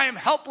ever I am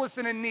helpless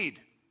and in need.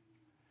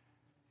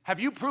 Have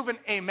you proven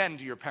amen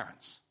to your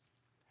parents?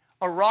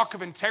 A rock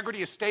of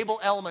integrity, a stable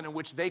element in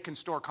which they can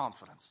store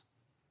confidence.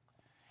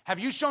 Have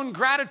you shown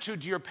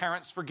gratitude to your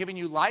parents for giving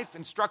you life,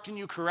 instructing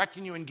you,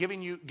 correcting you, and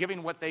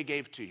giving what they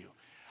gave to you?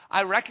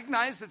 I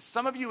recognize that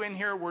some of you in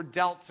here were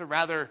dealt a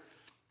rather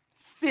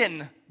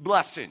thin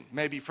blessing,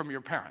 maybe from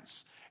your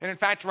parents. And in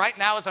fact, right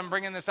now as I'm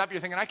bringing this up, you're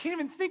thinking, I can't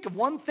even think of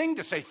one thing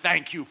to say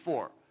thank you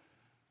for.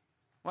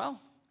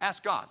 Well,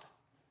 ask God,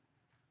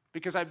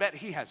 because I bet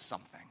he has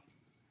something.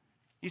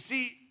 You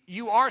see,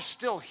 you are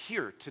still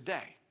here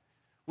today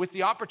with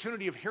the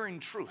opportunity of hearing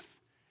truth.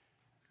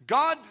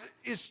 God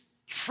is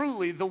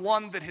truly the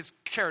one that has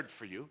cared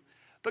for you,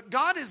 but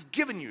God has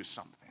given you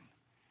something.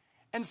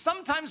 And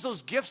sometimes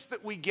those gifts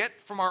that we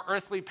get from our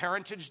earthly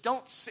parentage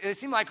they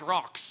seem like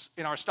rocks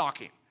in our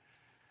stocking.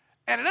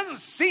 And it doesn't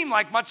seem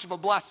like much of a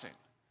blessing.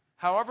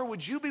 However,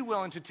 would you be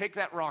willing to take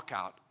that rock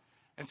out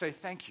and say,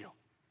 thank you?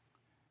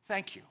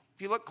 Thank you.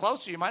 If you look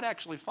closer, you might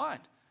actually find,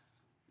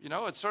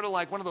 it's sort of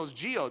like one of those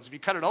geodes. If you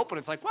cut it open,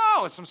 it's like,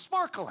 wow, it's some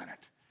sparkle in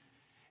it.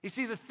 You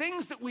see, the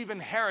things that we've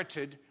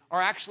inherited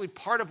are actually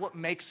part of what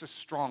makes us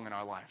strong in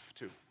our life,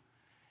 too.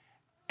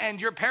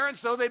 And your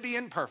parents, though they be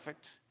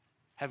imperfect,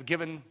 have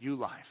given you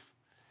life.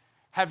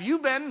 Have you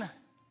been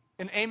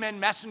an amen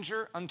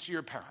messenger unto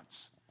your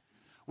parents?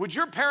 Would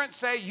your parents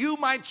say, you,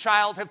 my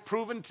child, have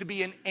proven to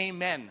be an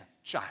amen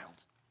child?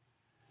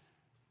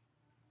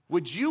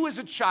 Would you as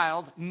a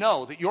child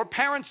know that your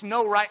parents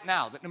know right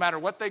now that no matter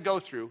what they go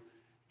through,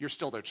 you're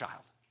still their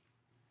child?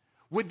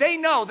 Would they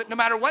know that no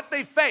matter what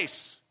they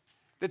face,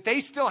 that they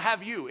still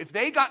have you? If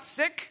they got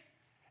sick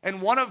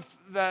and one of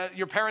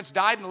your parents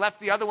died and left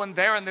the other one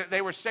there and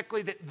they were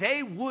sickly, that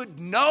they would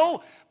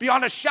know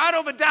beyond a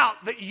shadow of a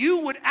doubt that you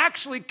would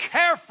actually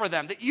care for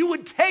them, that you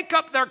would take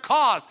up their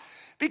cause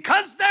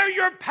because they're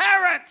your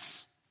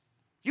parents.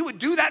 You would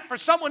do that for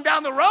someone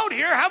down the road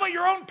here. How about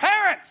your own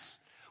parents?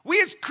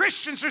 We as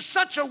Christians are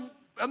such an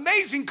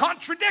amazing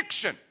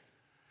contradiction.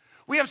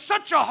 We have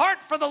such a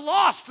heart for the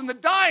lost and the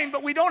dying,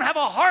 but we don't have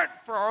a heart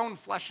for our own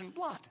flesh and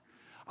blood.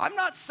 I'm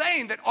not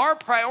saying that our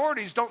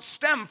priorities don't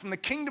stem from the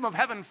kingdom of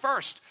heaven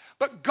first,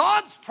 but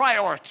God's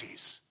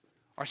priorities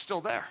are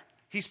still there.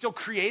 He still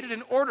created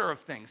an order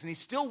of things, and he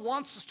still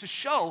wants us to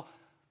show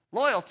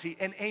loyalty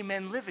and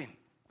amen living.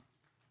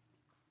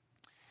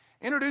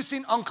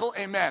 Introducing Uncle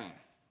Amen.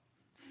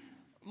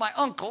 My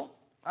uncle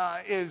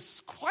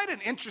is quite an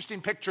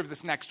interesting picture of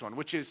this next one,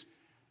 which is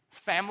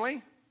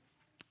family,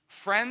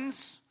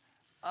 friends,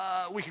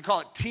 we could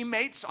call it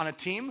teammates on a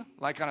team,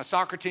 like on a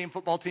soccer team,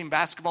 football team,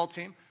 basketball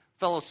team,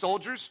 fellow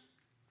soldiers.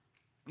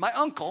 My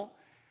uncle,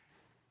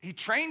 he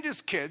trained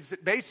his kids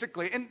that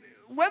basically, and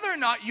whether or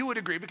not you would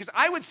agree, because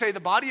I would say the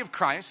body of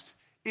Christ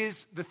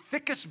is the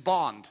thickest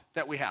bond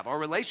that we have. Our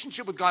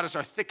relationship with God is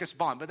our thickest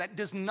bond, but that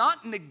does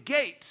not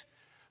negate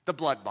the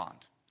blood bond.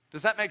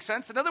 Does that make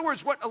sense? In other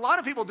words, what a lot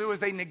of people do is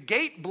they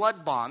negate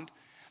blood bond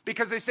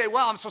because they say,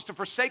 well, I'm supposed to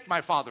forsake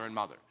my father and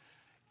mother.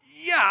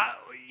 Yeah,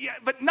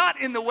 but not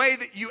in the way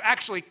that you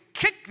actually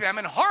kick them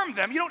and harm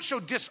them. You don't show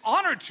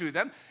dishonor to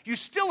them. You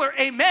still are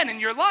amen in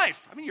your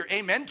life. I mean, you're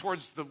amen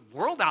towards the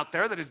world out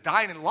there that is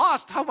dying and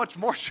lost. How much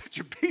more should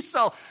you be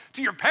so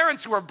to your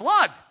parents who are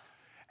blood?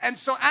 And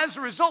so as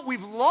a result,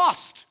 we've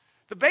lost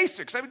the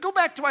basics. I mean, go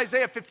back to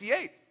Isaiah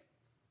 58.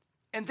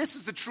 And this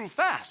is the true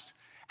fast.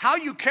 How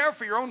you care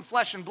for your own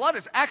flesh and blood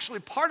is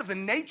actually part of the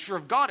nature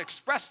of God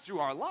expressed through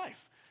our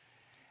life.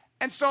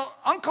 And so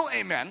Uncle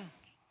Amen,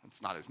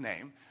 it's not his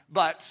name,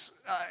 but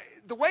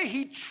the way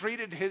he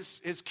treated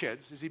his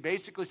kids is he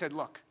basically said,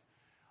 look,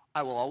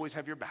 I will always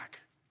have your back.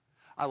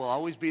 I will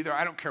always be there.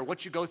 I don't care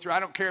what you go through. I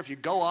don't care if you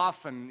go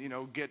off and,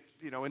 get,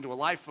 into a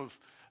life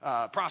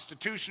of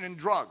prostitution and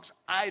drugs.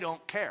 I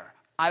don't care.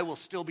 I will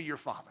still be your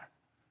father.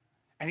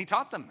 And he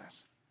taught them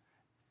this.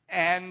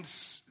 And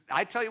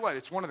I tell you what,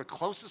 it's one of the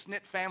closest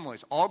knit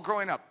families, all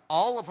growing up.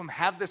 All of them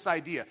have this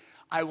idea,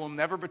 I will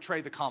never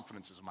betray the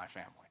confidences of my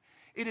family.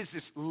 It is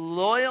this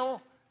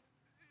loyal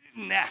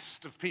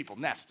nest of people.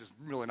 Nest is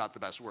really not the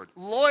best word.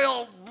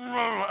 Loyal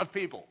of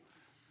people.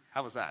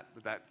 How was that?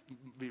 Would that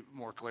be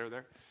more clear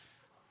there?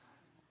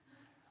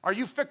 Are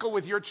you fickle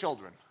with your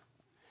children?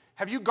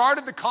 Have you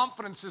guarded the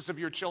confidences of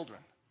your children?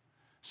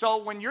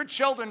 So when your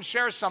children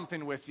share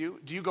something with you,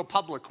 do you go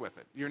public with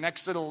it? Your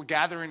next little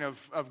gathering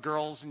of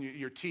girls and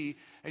your tea,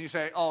 and you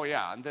say, oh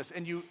yeah, and this,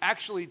 and you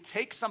actually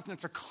take something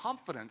that's a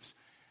confidence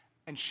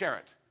and share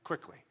it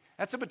quickly.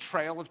 That's a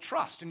betrayal of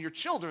trust, and your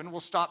children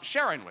will stop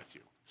sharing with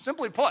you.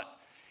 Simply put,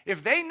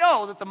 if they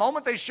know that the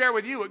moment they share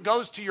with you, it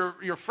goes to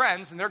your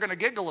friends and they're going to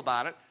giggle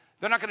about it,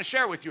 they're not going to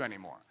share with you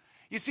anymore.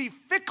 You see,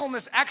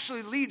 fickleness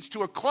actually leads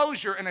to a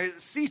closure and a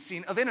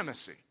ceasing of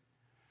intimacy.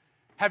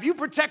 Have you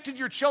protected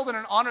your children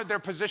and honored their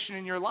position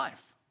in your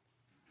life?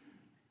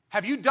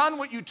 Have you done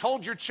what you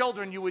told your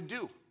children you would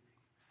do?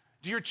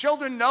 Do your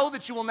children know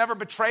that you will never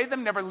betray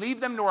them, never leave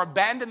them, nor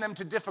abandon them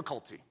to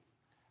difficulty?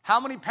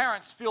 How many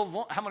parents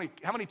how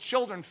many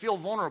children feel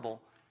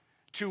vulnerable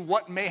to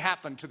what may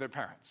happen to their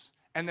parents?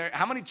 And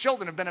how many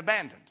children have been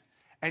abandoned?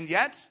 And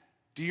yet,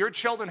 do your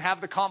children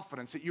have the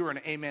confidence that you are an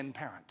amen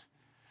parent?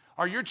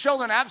 Are your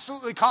children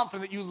absolutely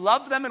confident that you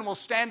love them and will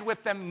stand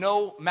with them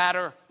no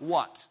matter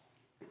what?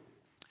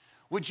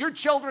 Would your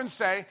children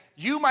say,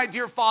 you, my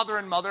dear father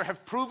and mother,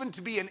 have proven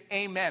to be an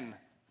amen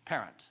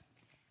parent?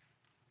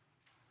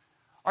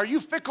 Are you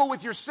fickle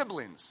with your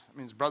siblings? That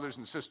means brothers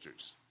and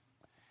sisters.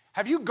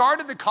 Have you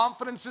guarded the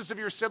confidences of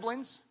your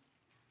siblings?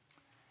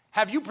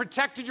 Have you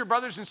protected your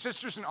brothers and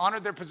sisters and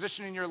honored their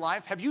position in your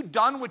life? Have you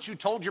done what you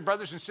told your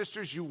brothers and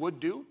sisters you would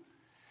do?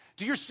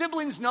 Do your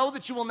siblings know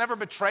that you will never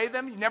betray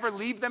them, you never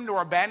leave them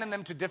nor abandon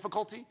them to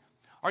difficulty?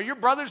 Are your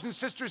brothers and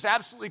sisters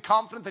absolutely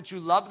confident that you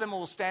love them and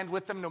will stand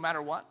with them no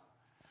matter what?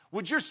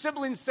 Would your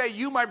siblings say,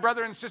 you, my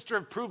brother and sister,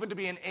 have proven to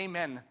be an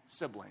amen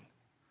sibling?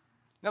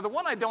 Now, the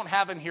one I don't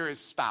have in here is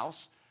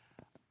spouse.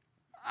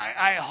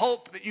 I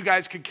hope that you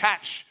guys could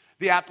catch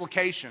the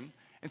application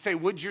and say,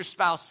 would your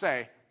spouse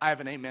say, I have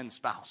an amen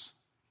spouse.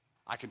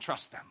 I can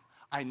trust them.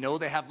 I know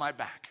they have my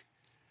back.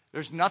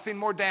 There's nothing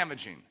more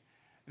damaging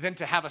than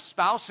to have a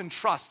spouse and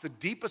trust the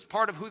deepest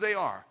part of who they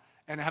are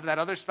and have that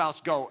other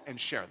spouse go and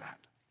share that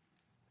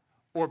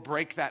or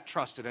break that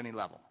trust at any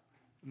level.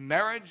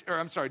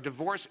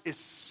 Divorce is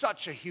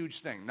such a huge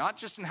thing, not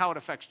just in how it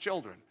affects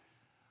children,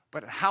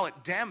 but how it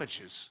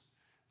damages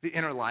the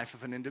inner life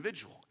of an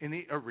individual in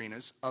the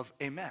arenas of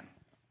amen.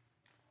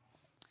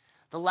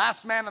 The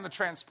last man on the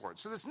transport.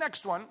 So this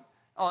next one,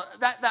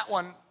 that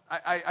one,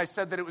 I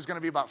said that it was going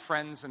to be about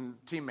friends and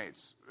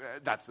teammates.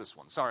 That's this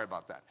one. Sorry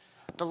about that.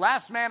 The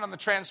last man on the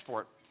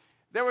transport,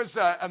 there was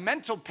a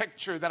mental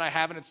picture that I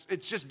have, and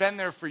it's just been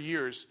there for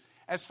years,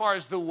 as far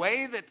as the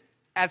way that,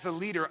 as a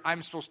leader,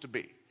 I'm supposed to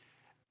be.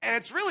 And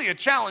it's really a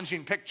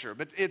challenging picture,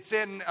 but it's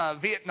in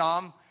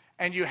Vietnam,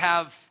 and you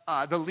have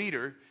the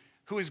leader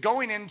who is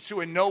going into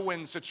a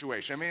no-win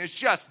situation. I mean, it's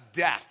just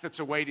death that's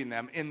awaiting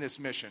them in this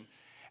mission.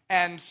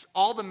 And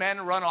all the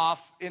men run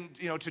off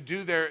to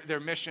do their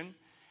mission.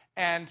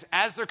 And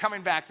as they're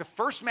coming back, the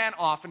first man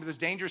off into this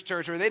dangerous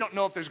territory, they don't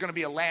know if there's going to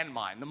be a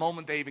landmine the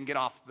moment they even get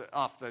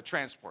off the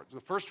transport.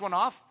 The first one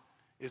off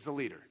is the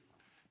leader.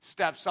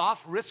 Steps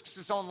off, risks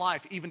his own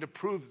life even to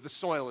prove that the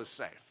soil is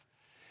safe.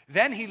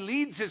 Then he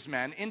leads his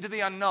men into the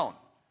unknown.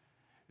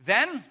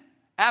 Then,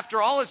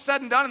 after all is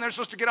said and done and they're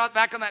supposed to get out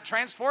back on that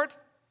transport,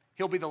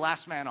 he'll be the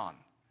last man on.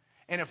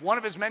 And if one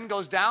of his men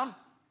goes down,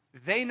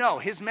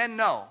 his men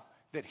know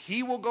that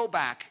he will go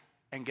back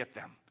and get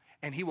them.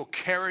 And he will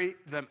carry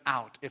them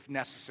out if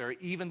necessary,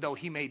 even though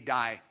he may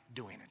die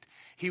doing it.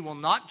 He will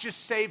not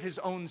just save his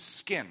own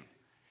skin.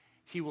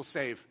 He will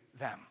save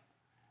them.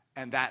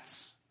 And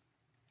that's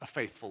a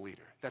faithful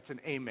leader. That's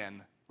an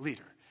amen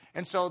leader.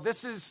 And so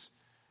this is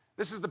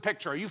the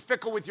picture. Are you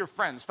fickle with your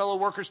friends, fellow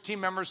workers,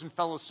 team members, and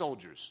fellow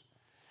soldiers?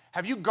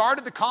 Have you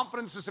guarded the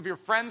confidences of your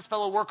friends,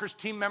 fellow workers,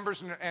 team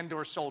members, and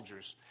or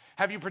soldiers?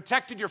 Have you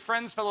protected your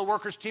friends, fellow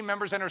workers, team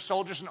members, and or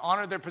soldiers and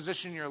honored their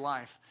position in your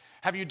life?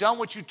 Have you done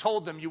what you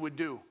told them you would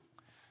do?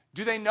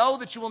 Do they know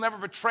that you will never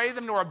betray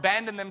them nor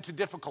abandon them to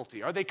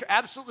difficulty? Are they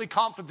absolutely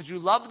confident that you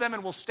love them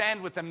and will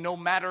stand with them no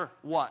matter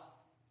what?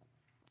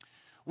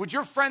 Would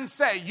your friends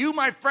say, you,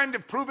 my friend,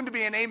 have proven to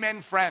be an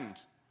amen friend?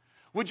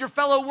 Would your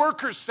fellow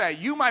workers say,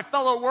 you, my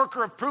fellow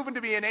worker, have proven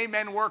to be an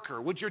amen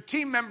worker? Would your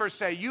team members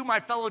say, you, my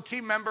fellow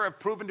team member, have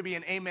proven to be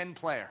an amen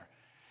player?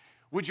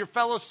 Would your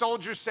fellow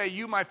soldiers say,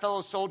 you, my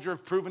fellow soldier,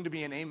 have proven to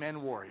be an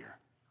amen warrior?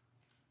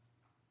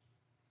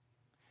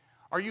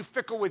 Are you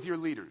fickle with your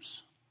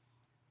leaders?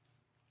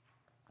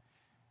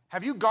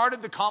 Have you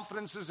guarded the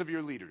confidences of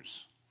your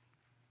leaders?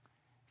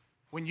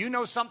 When you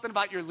know something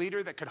about your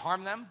leader that could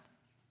harm them,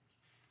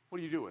 what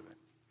do you do with it?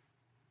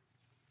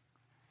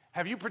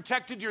 Have you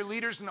protected your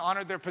leaders and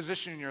honored their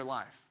position in your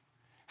life?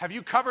 Have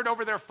you covered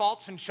over their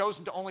faults and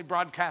chosen to only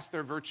broadcast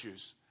their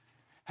virtues?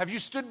 Have you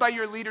stood by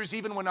your leaders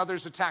even when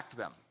others attacked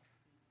them?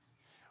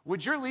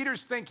 Would your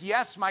leaders think,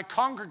 yes, my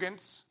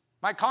congregants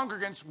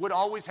would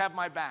always have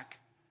my back?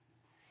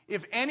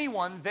 If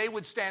anyone, they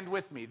would stand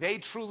with me. They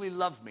truly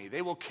love me.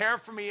 They will care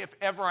for me if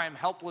ever I am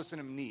helpless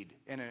and am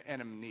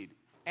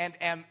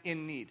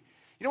in need.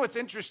 You know what's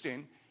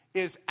interesting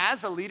is,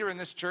 as a leader in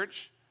this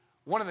church,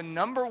 one of the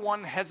number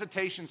one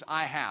hesitations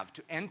I have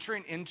to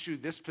entering into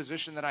this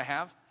position that I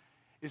have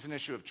is an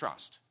issue of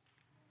trust.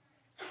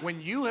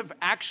 When you have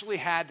actually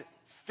had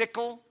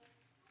fickle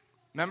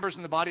members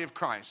in the body of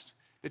Christ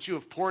that you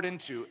have poured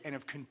into and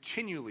have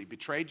continually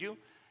betrayed you, you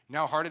know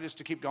how hard it is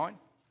to keep going?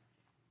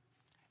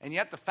 And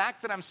yet the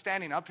fact that I'm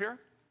standing up here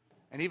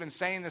and even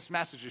saying this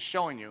message is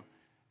showing you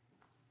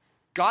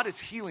God is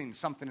healing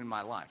something in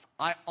my life.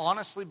 I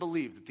honestly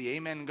believe that the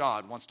amen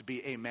God wants to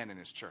be amen in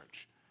his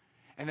church.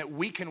 And that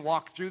we can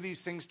walk through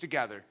these things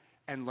together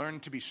and learn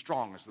to be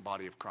strong as the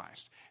body of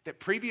Christ. That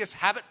previous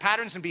habit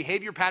patterns and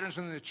behavior patterns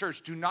within the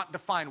church do not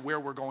define where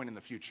we're going in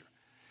the future.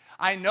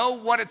 I know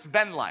what it's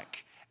been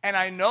like. And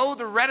I know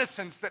the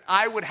reticence that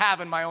I would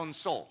have in my own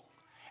soul.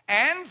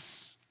 And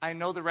I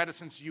know the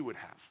reticence you would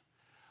have.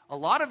 A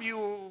lot of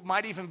you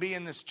might even be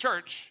in this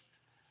church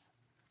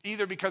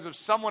either because of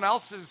someone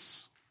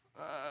else's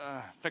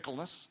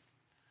fickleness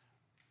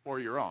or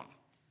your own.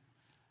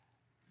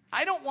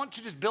 I don't want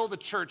to just build a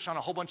church on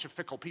a whole bunch of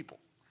fickle people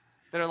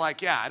that are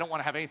like, yeah, I don't want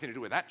to have anything to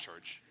do with that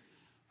church.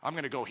 I'm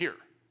going to go here.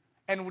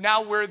 And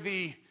now we're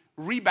the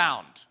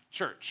rebound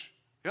church.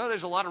 You know,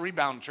 there's a lot of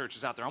rebound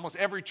churches out there. Almost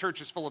every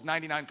church is full of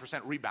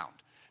 99% rebound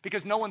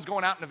because no one's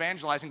going out and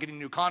evangelizing, getting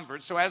new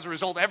converts. So as a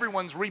result,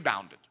 everyone's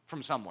rebounded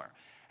from somewhere.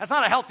 That's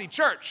not a healthy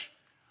church.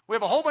 We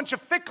have a whole bunch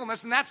of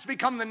fickleness, and that's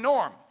become the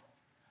norm.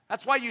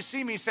 That's why you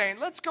see me saying,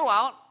 let's go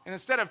out, and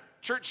instead of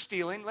church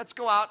stealing, let's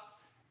go out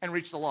and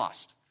reach the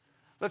lost.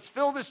 Let's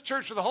fill this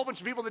church with a whole bunch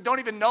of people that don't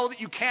even know that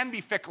you can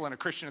be fickle and a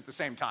Christian at the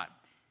same time.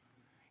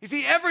 You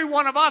see, every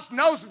one of us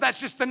knows that that's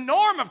just the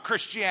norm of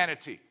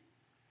Christianity.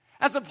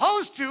 As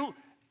opposed to,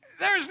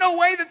 there's no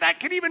way that that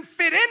can even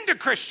fit into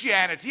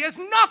Christianity. It has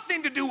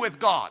nothing to do with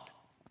God.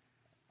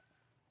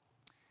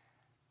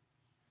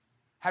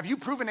 Have you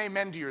proven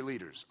amen to your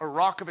leaders? A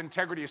rock of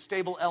integrity, a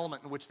stable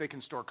element in which they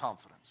can store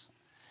confidence.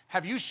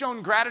 Have you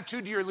shown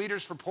gratitude to your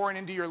leaders for pouring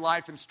into your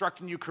life,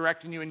 instructing you,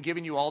 correcting you, and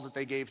giving you all that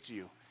they gave to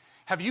you?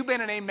 Have you been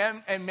an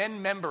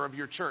amen member of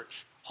your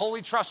church?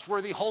 Wholly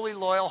trustworthy, wholly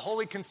loyal,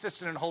 wholly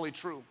consistent, and wholly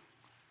true.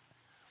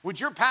 Would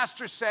your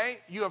pastor say,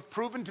 you have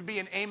proven to be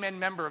an amen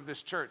member of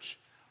this church?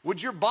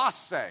 Would your boss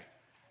say,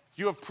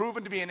 you have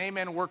proven to be an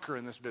amen worker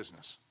in this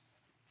business?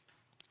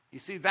 You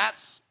see,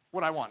 that's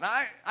what I want.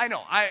 Now, I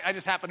know, I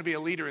just happen to be a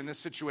leader in this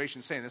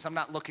situation saying this. I'm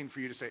not looking for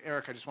you to say,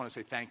 Eric, I just want to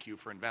say thank you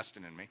for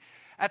investing in me.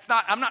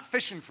 I'm not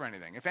fishing for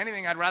anything. If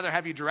anything, I'd rather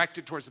have you direct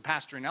it towards the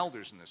pastor and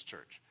elders in this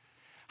church.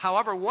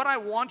 However, what I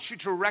want you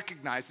to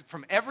recognize is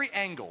from every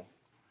angle,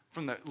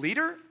 from the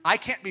leader, I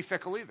can't be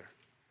fickle either.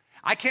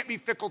 I can't be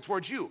fickle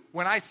towards you.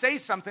 When I say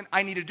something,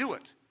 I need to do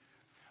it.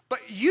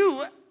 But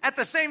you, at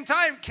the same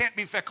time, can't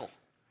be fickle.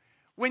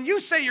 When you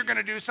say you're going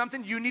to do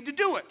something, you need to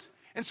do it.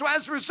 And so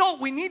as a result,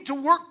 we need to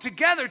work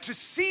together to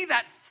see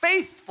that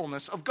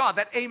faithfulness of God,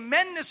 that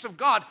amenness of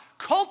God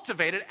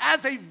cultivated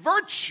as a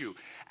virtue,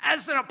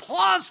 as an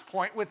applause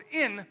point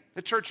within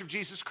the Church of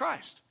Jesus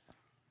Christ.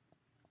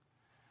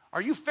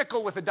 Are you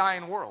fickle with a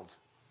dying world?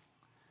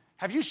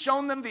 Have you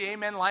shown them the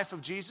amen life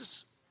of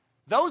Jesus?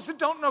 Those that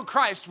don't know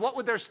Christ, what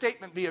would their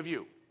statement be of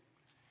you?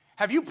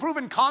 Have you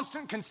proven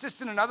constant,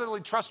 consistent, and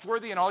utterly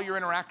trustworthy in all your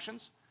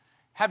interactions?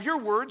 Have your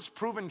words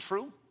proven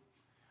true?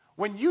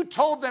 When you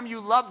told them you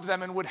loved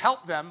them and would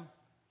help them,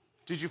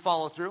 did you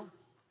follow through?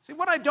 See,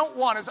 what I don't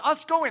want is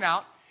us going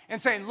out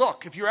and saying,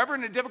 look, if you're ever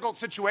in a difficult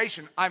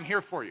situation, I'm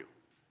here for you.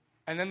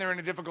 And then they're in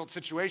a difficult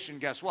situation,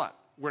 guess what?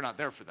 We're not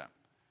there for them.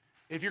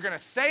 If you're going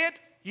to say it,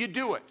 you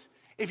do it.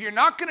 If you're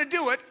not going to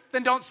do it,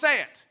 then don't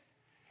say it.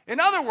 In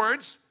other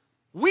words,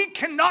 we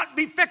cannot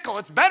be fickle.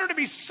 It's better to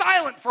be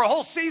silent for a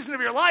whole season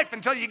of your life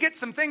until you get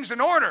some things in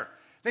order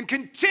than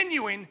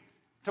continuing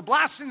to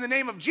blaspheme the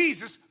name of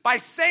Jesus by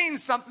saying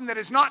something that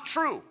is not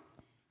true.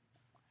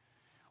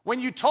 When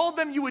you told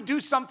them you would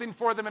do something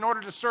for them in order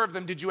to serve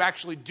them, did you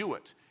actually do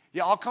it?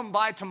 Yeah, I'll come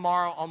by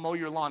tomorrow, I'll mow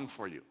your lawn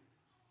for you.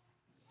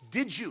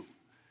 Did you?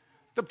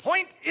 The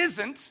point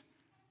isn't,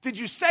 did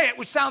you say it,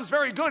 which sounds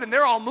very good, and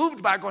they're all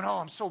moved by it, going, oh,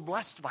 I'm so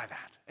blessed by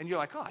that. And you're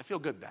like, oh, I feel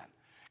good then,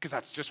 because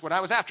that's just what I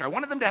was after. I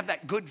wanted them to have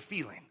that good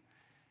feeling.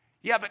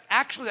 Yeah, but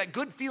actually that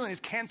good feeling is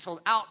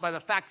canceled out by the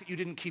fact that you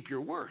didn't keep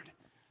your word.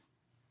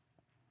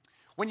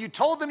 When you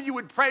told them you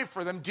would pray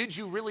for them, did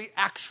you really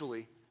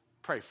actually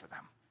pray for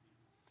them?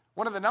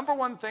 One of the number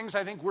one things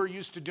I think we're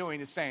used to doing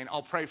is saying,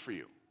 I'll pray for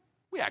you.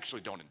 We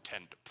actually don't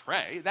intend to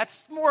pray.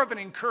 That's more of an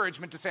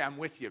encouragement to say, I'm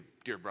with you,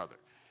 dear brother.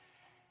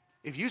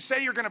 If you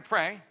say you're going to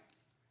pray,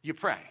 you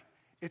pray.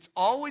 It's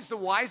always the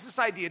wisest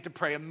idea to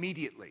pray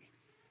immediately.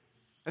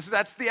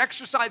 That's the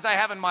exercise I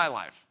have in my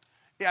life.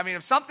 Yeah, I mean,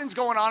 if something's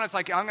going on, it's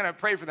like, I'm going to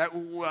pray for that.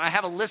 I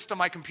have a list on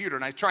my computer,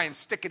 and I try and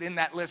stick it in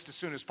that list as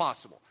soon as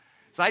possible.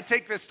 So I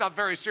take this stuff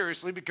very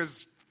seriously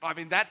because,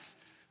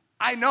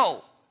 I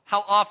know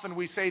how often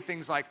we say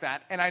things like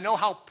that, and I know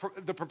how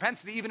the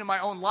propensity, even in my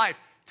own life,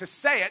 to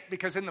say it,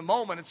 because in the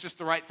moment it's just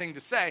the right thing to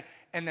say,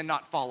 and then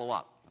not follow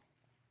up.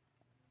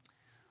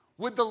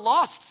 Would the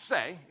lost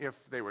say, if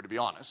they were to be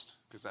honest,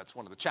 because that's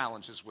one of the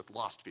challenges with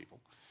lost people,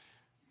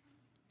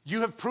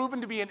 you have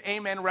proven to be an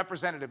amen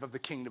representative of the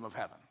kingdom of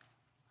heaven?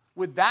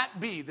 Would that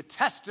be the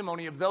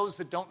testimony of those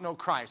that don't know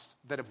Christ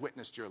that have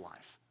witnessed your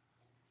life?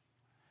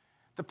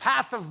 The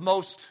path of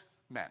most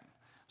men.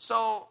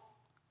 So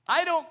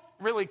I don't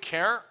really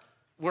care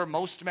where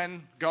most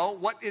men go.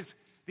 What is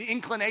the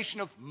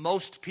inclination of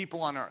most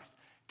people on earth?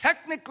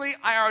 Technically,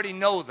 I already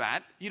know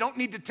that. You don't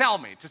need to tell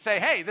me to say,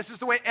 hey, this is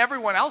the way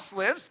everyone else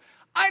lives.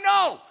 I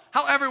know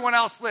how everyone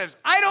else lives.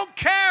 I don't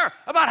care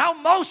about how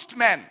most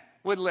men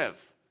would live.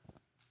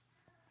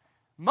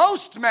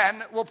 Most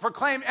men will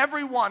proclaim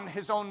every one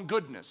his own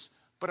goodness,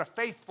 but a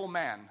faithful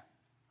man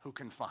who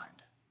can find.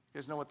 You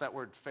guys know what that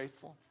word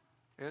faithful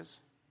is?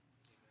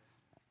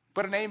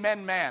 But an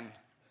amen man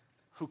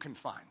who can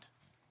find.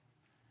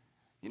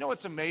 You know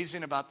what's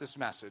amazing about this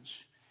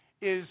message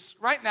is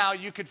right now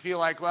you could feel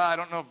like, well, I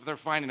don't know if they're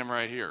finding him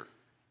right here.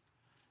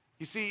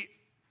 You see,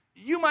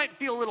 you might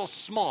feel a little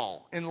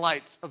small in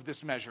light of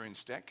this measuring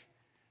stick,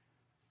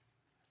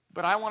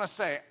 but I want to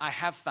say I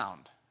have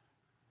found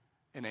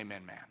an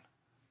amen man.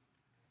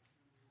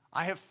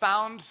 I have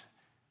found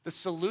the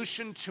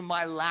solution to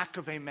my lack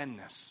of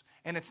amenness.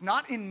 And it's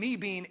not in me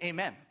being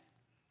amen.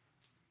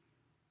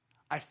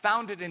 I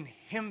found it in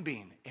him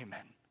being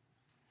amen.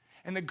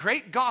 And the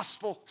great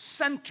gospel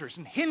centers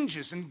and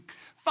hinges and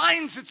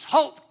finds its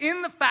hope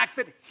in the fact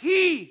that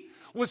he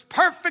was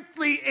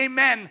perfectly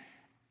amen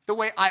the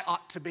way I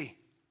ought to be.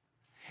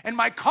 And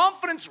my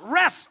confidence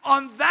rests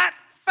on that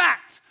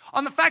fact,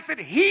 on the fact that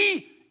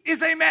he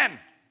is amen.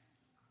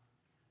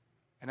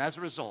 And as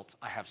a result,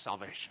 I have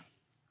salvation.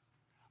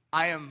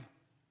 I am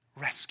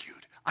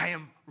rescued. I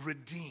am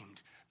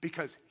redeemed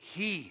because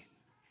he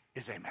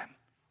is amen.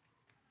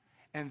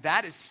 And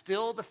that is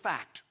still the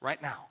fact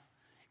right now.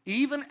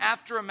 Even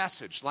after a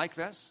message like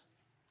this,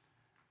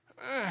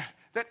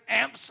 that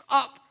amps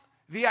up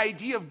the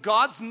idea of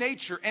God's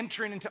nature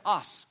entering into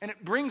us. And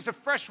it brings a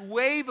fresh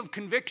wave of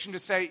conviction to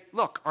say,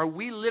 look, are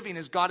we living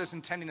as God is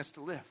intending us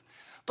to live?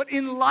 But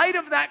in light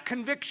of that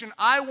conviction,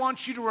 I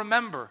want you to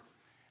remember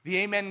the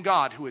amen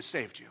God who has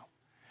saved you.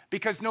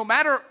 Because no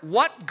matter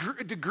what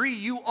degree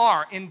you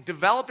are in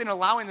developing,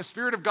 allowing the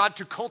Spirit of God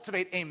to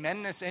cultivate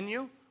amenness in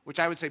you, which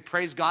I would say,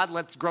 praise God,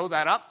 let's grow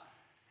that up.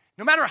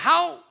 No matter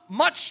how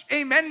much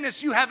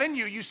amenness you have in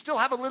you, you still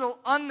have a little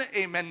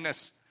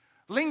unamenness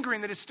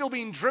lingering that is still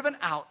being driven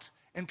out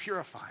and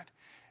purified.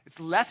 It's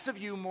less of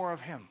you, more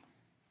of him.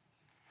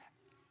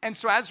 And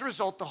so as a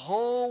result, the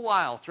whole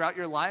while throughout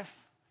your life,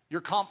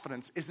 your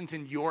confidence isn't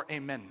in your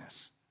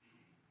amenness.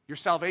 Your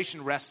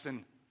salvation rests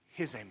in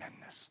his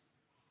amenness.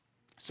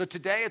 So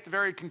today, at the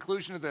very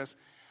conclusion of this,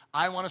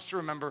 I want us to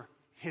remember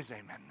his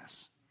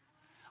amenness.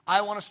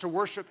 I want us to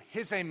worship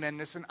his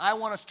amenness, and I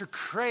want us to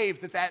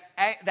crave that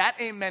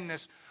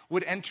amenness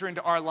would enter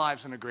into our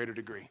lives in a greater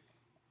degree.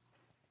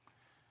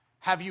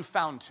 Have you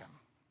found him?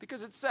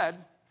 Because it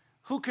said,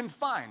 who can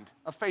find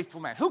a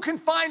faithful man? Who can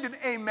find an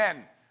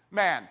amen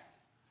man?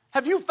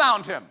 Have you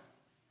found him?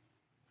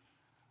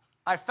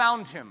 I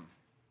found him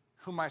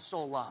whom my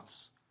soul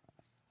loves.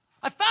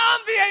 I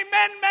found the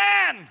amen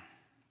man.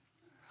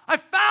 I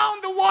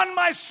found the one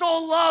my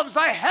soul loves.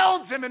 I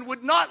held him and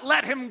would not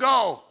let him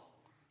go.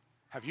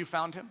 Have you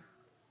found him?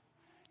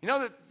 You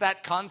know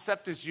that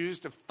concept is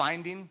used of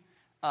finding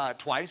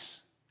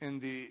twice in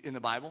the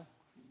Bible?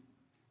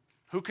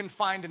 Who can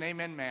find an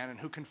amen man and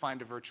who can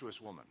find a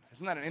virtuous woman?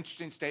 Isn't that an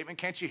interesting statement?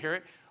 Can't you hear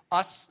it?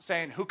 Us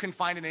saying, who can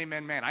find an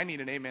amen man? I need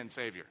an amen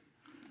savior.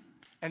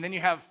 And then you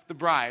have the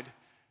bride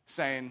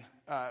saying,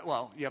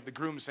 you have the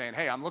groom saying,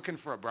 hey, I'm looking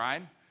for a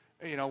bride,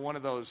 one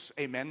of those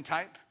amen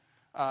type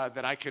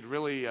that I could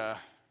really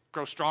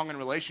grow strong in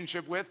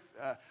relationship with.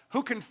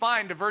 Who can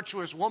find a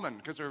virtuous woman?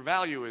 Because her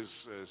value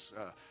is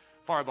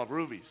far above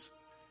rubies.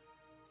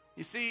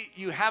 You see,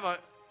 you have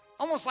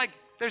almost like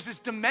there's this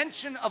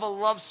dimension of a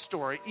love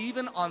story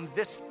even on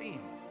this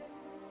theme.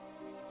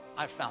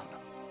 I've found him.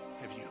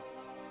 Have you?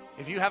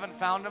 If you haven't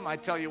found him, I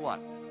tell you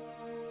what.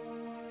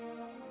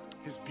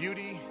 His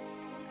beauty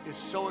is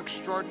so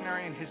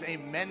extraordinary and his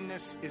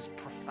amenness is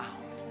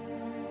profound.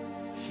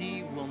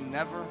 He will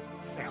never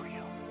fail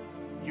you.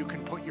 You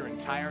can put your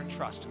entire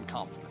trust and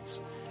confidence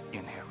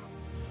in him.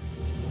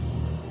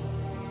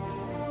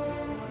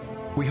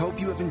 We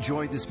hope you have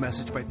enjoyed this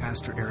message by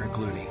Pastor Eric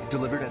Ludy,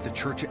 delivered at the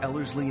Church of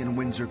Ellerslie in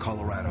Windsor,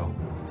 Colorado.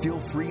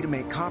 Feel free to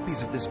make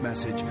copies of this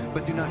message,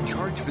 but do not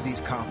charge for these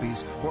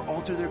copies or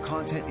alter their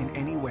content in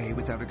any way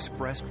without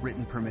expressed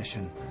written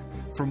permission.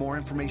 For more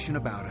information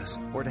about us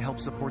or to help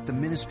support the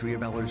ministry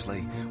of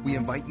Ellerslie, we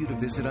invite you to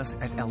visit us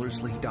at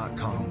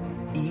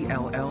ellerslie.com,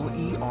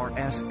 ELLERSLIE.com.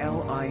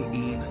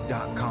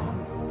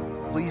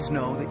 Please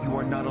know that you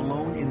are not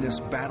alone in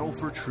this battle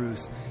for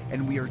truth,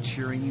 and we are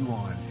cheering you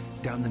on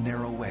down the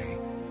narrow way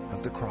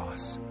of the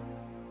cross.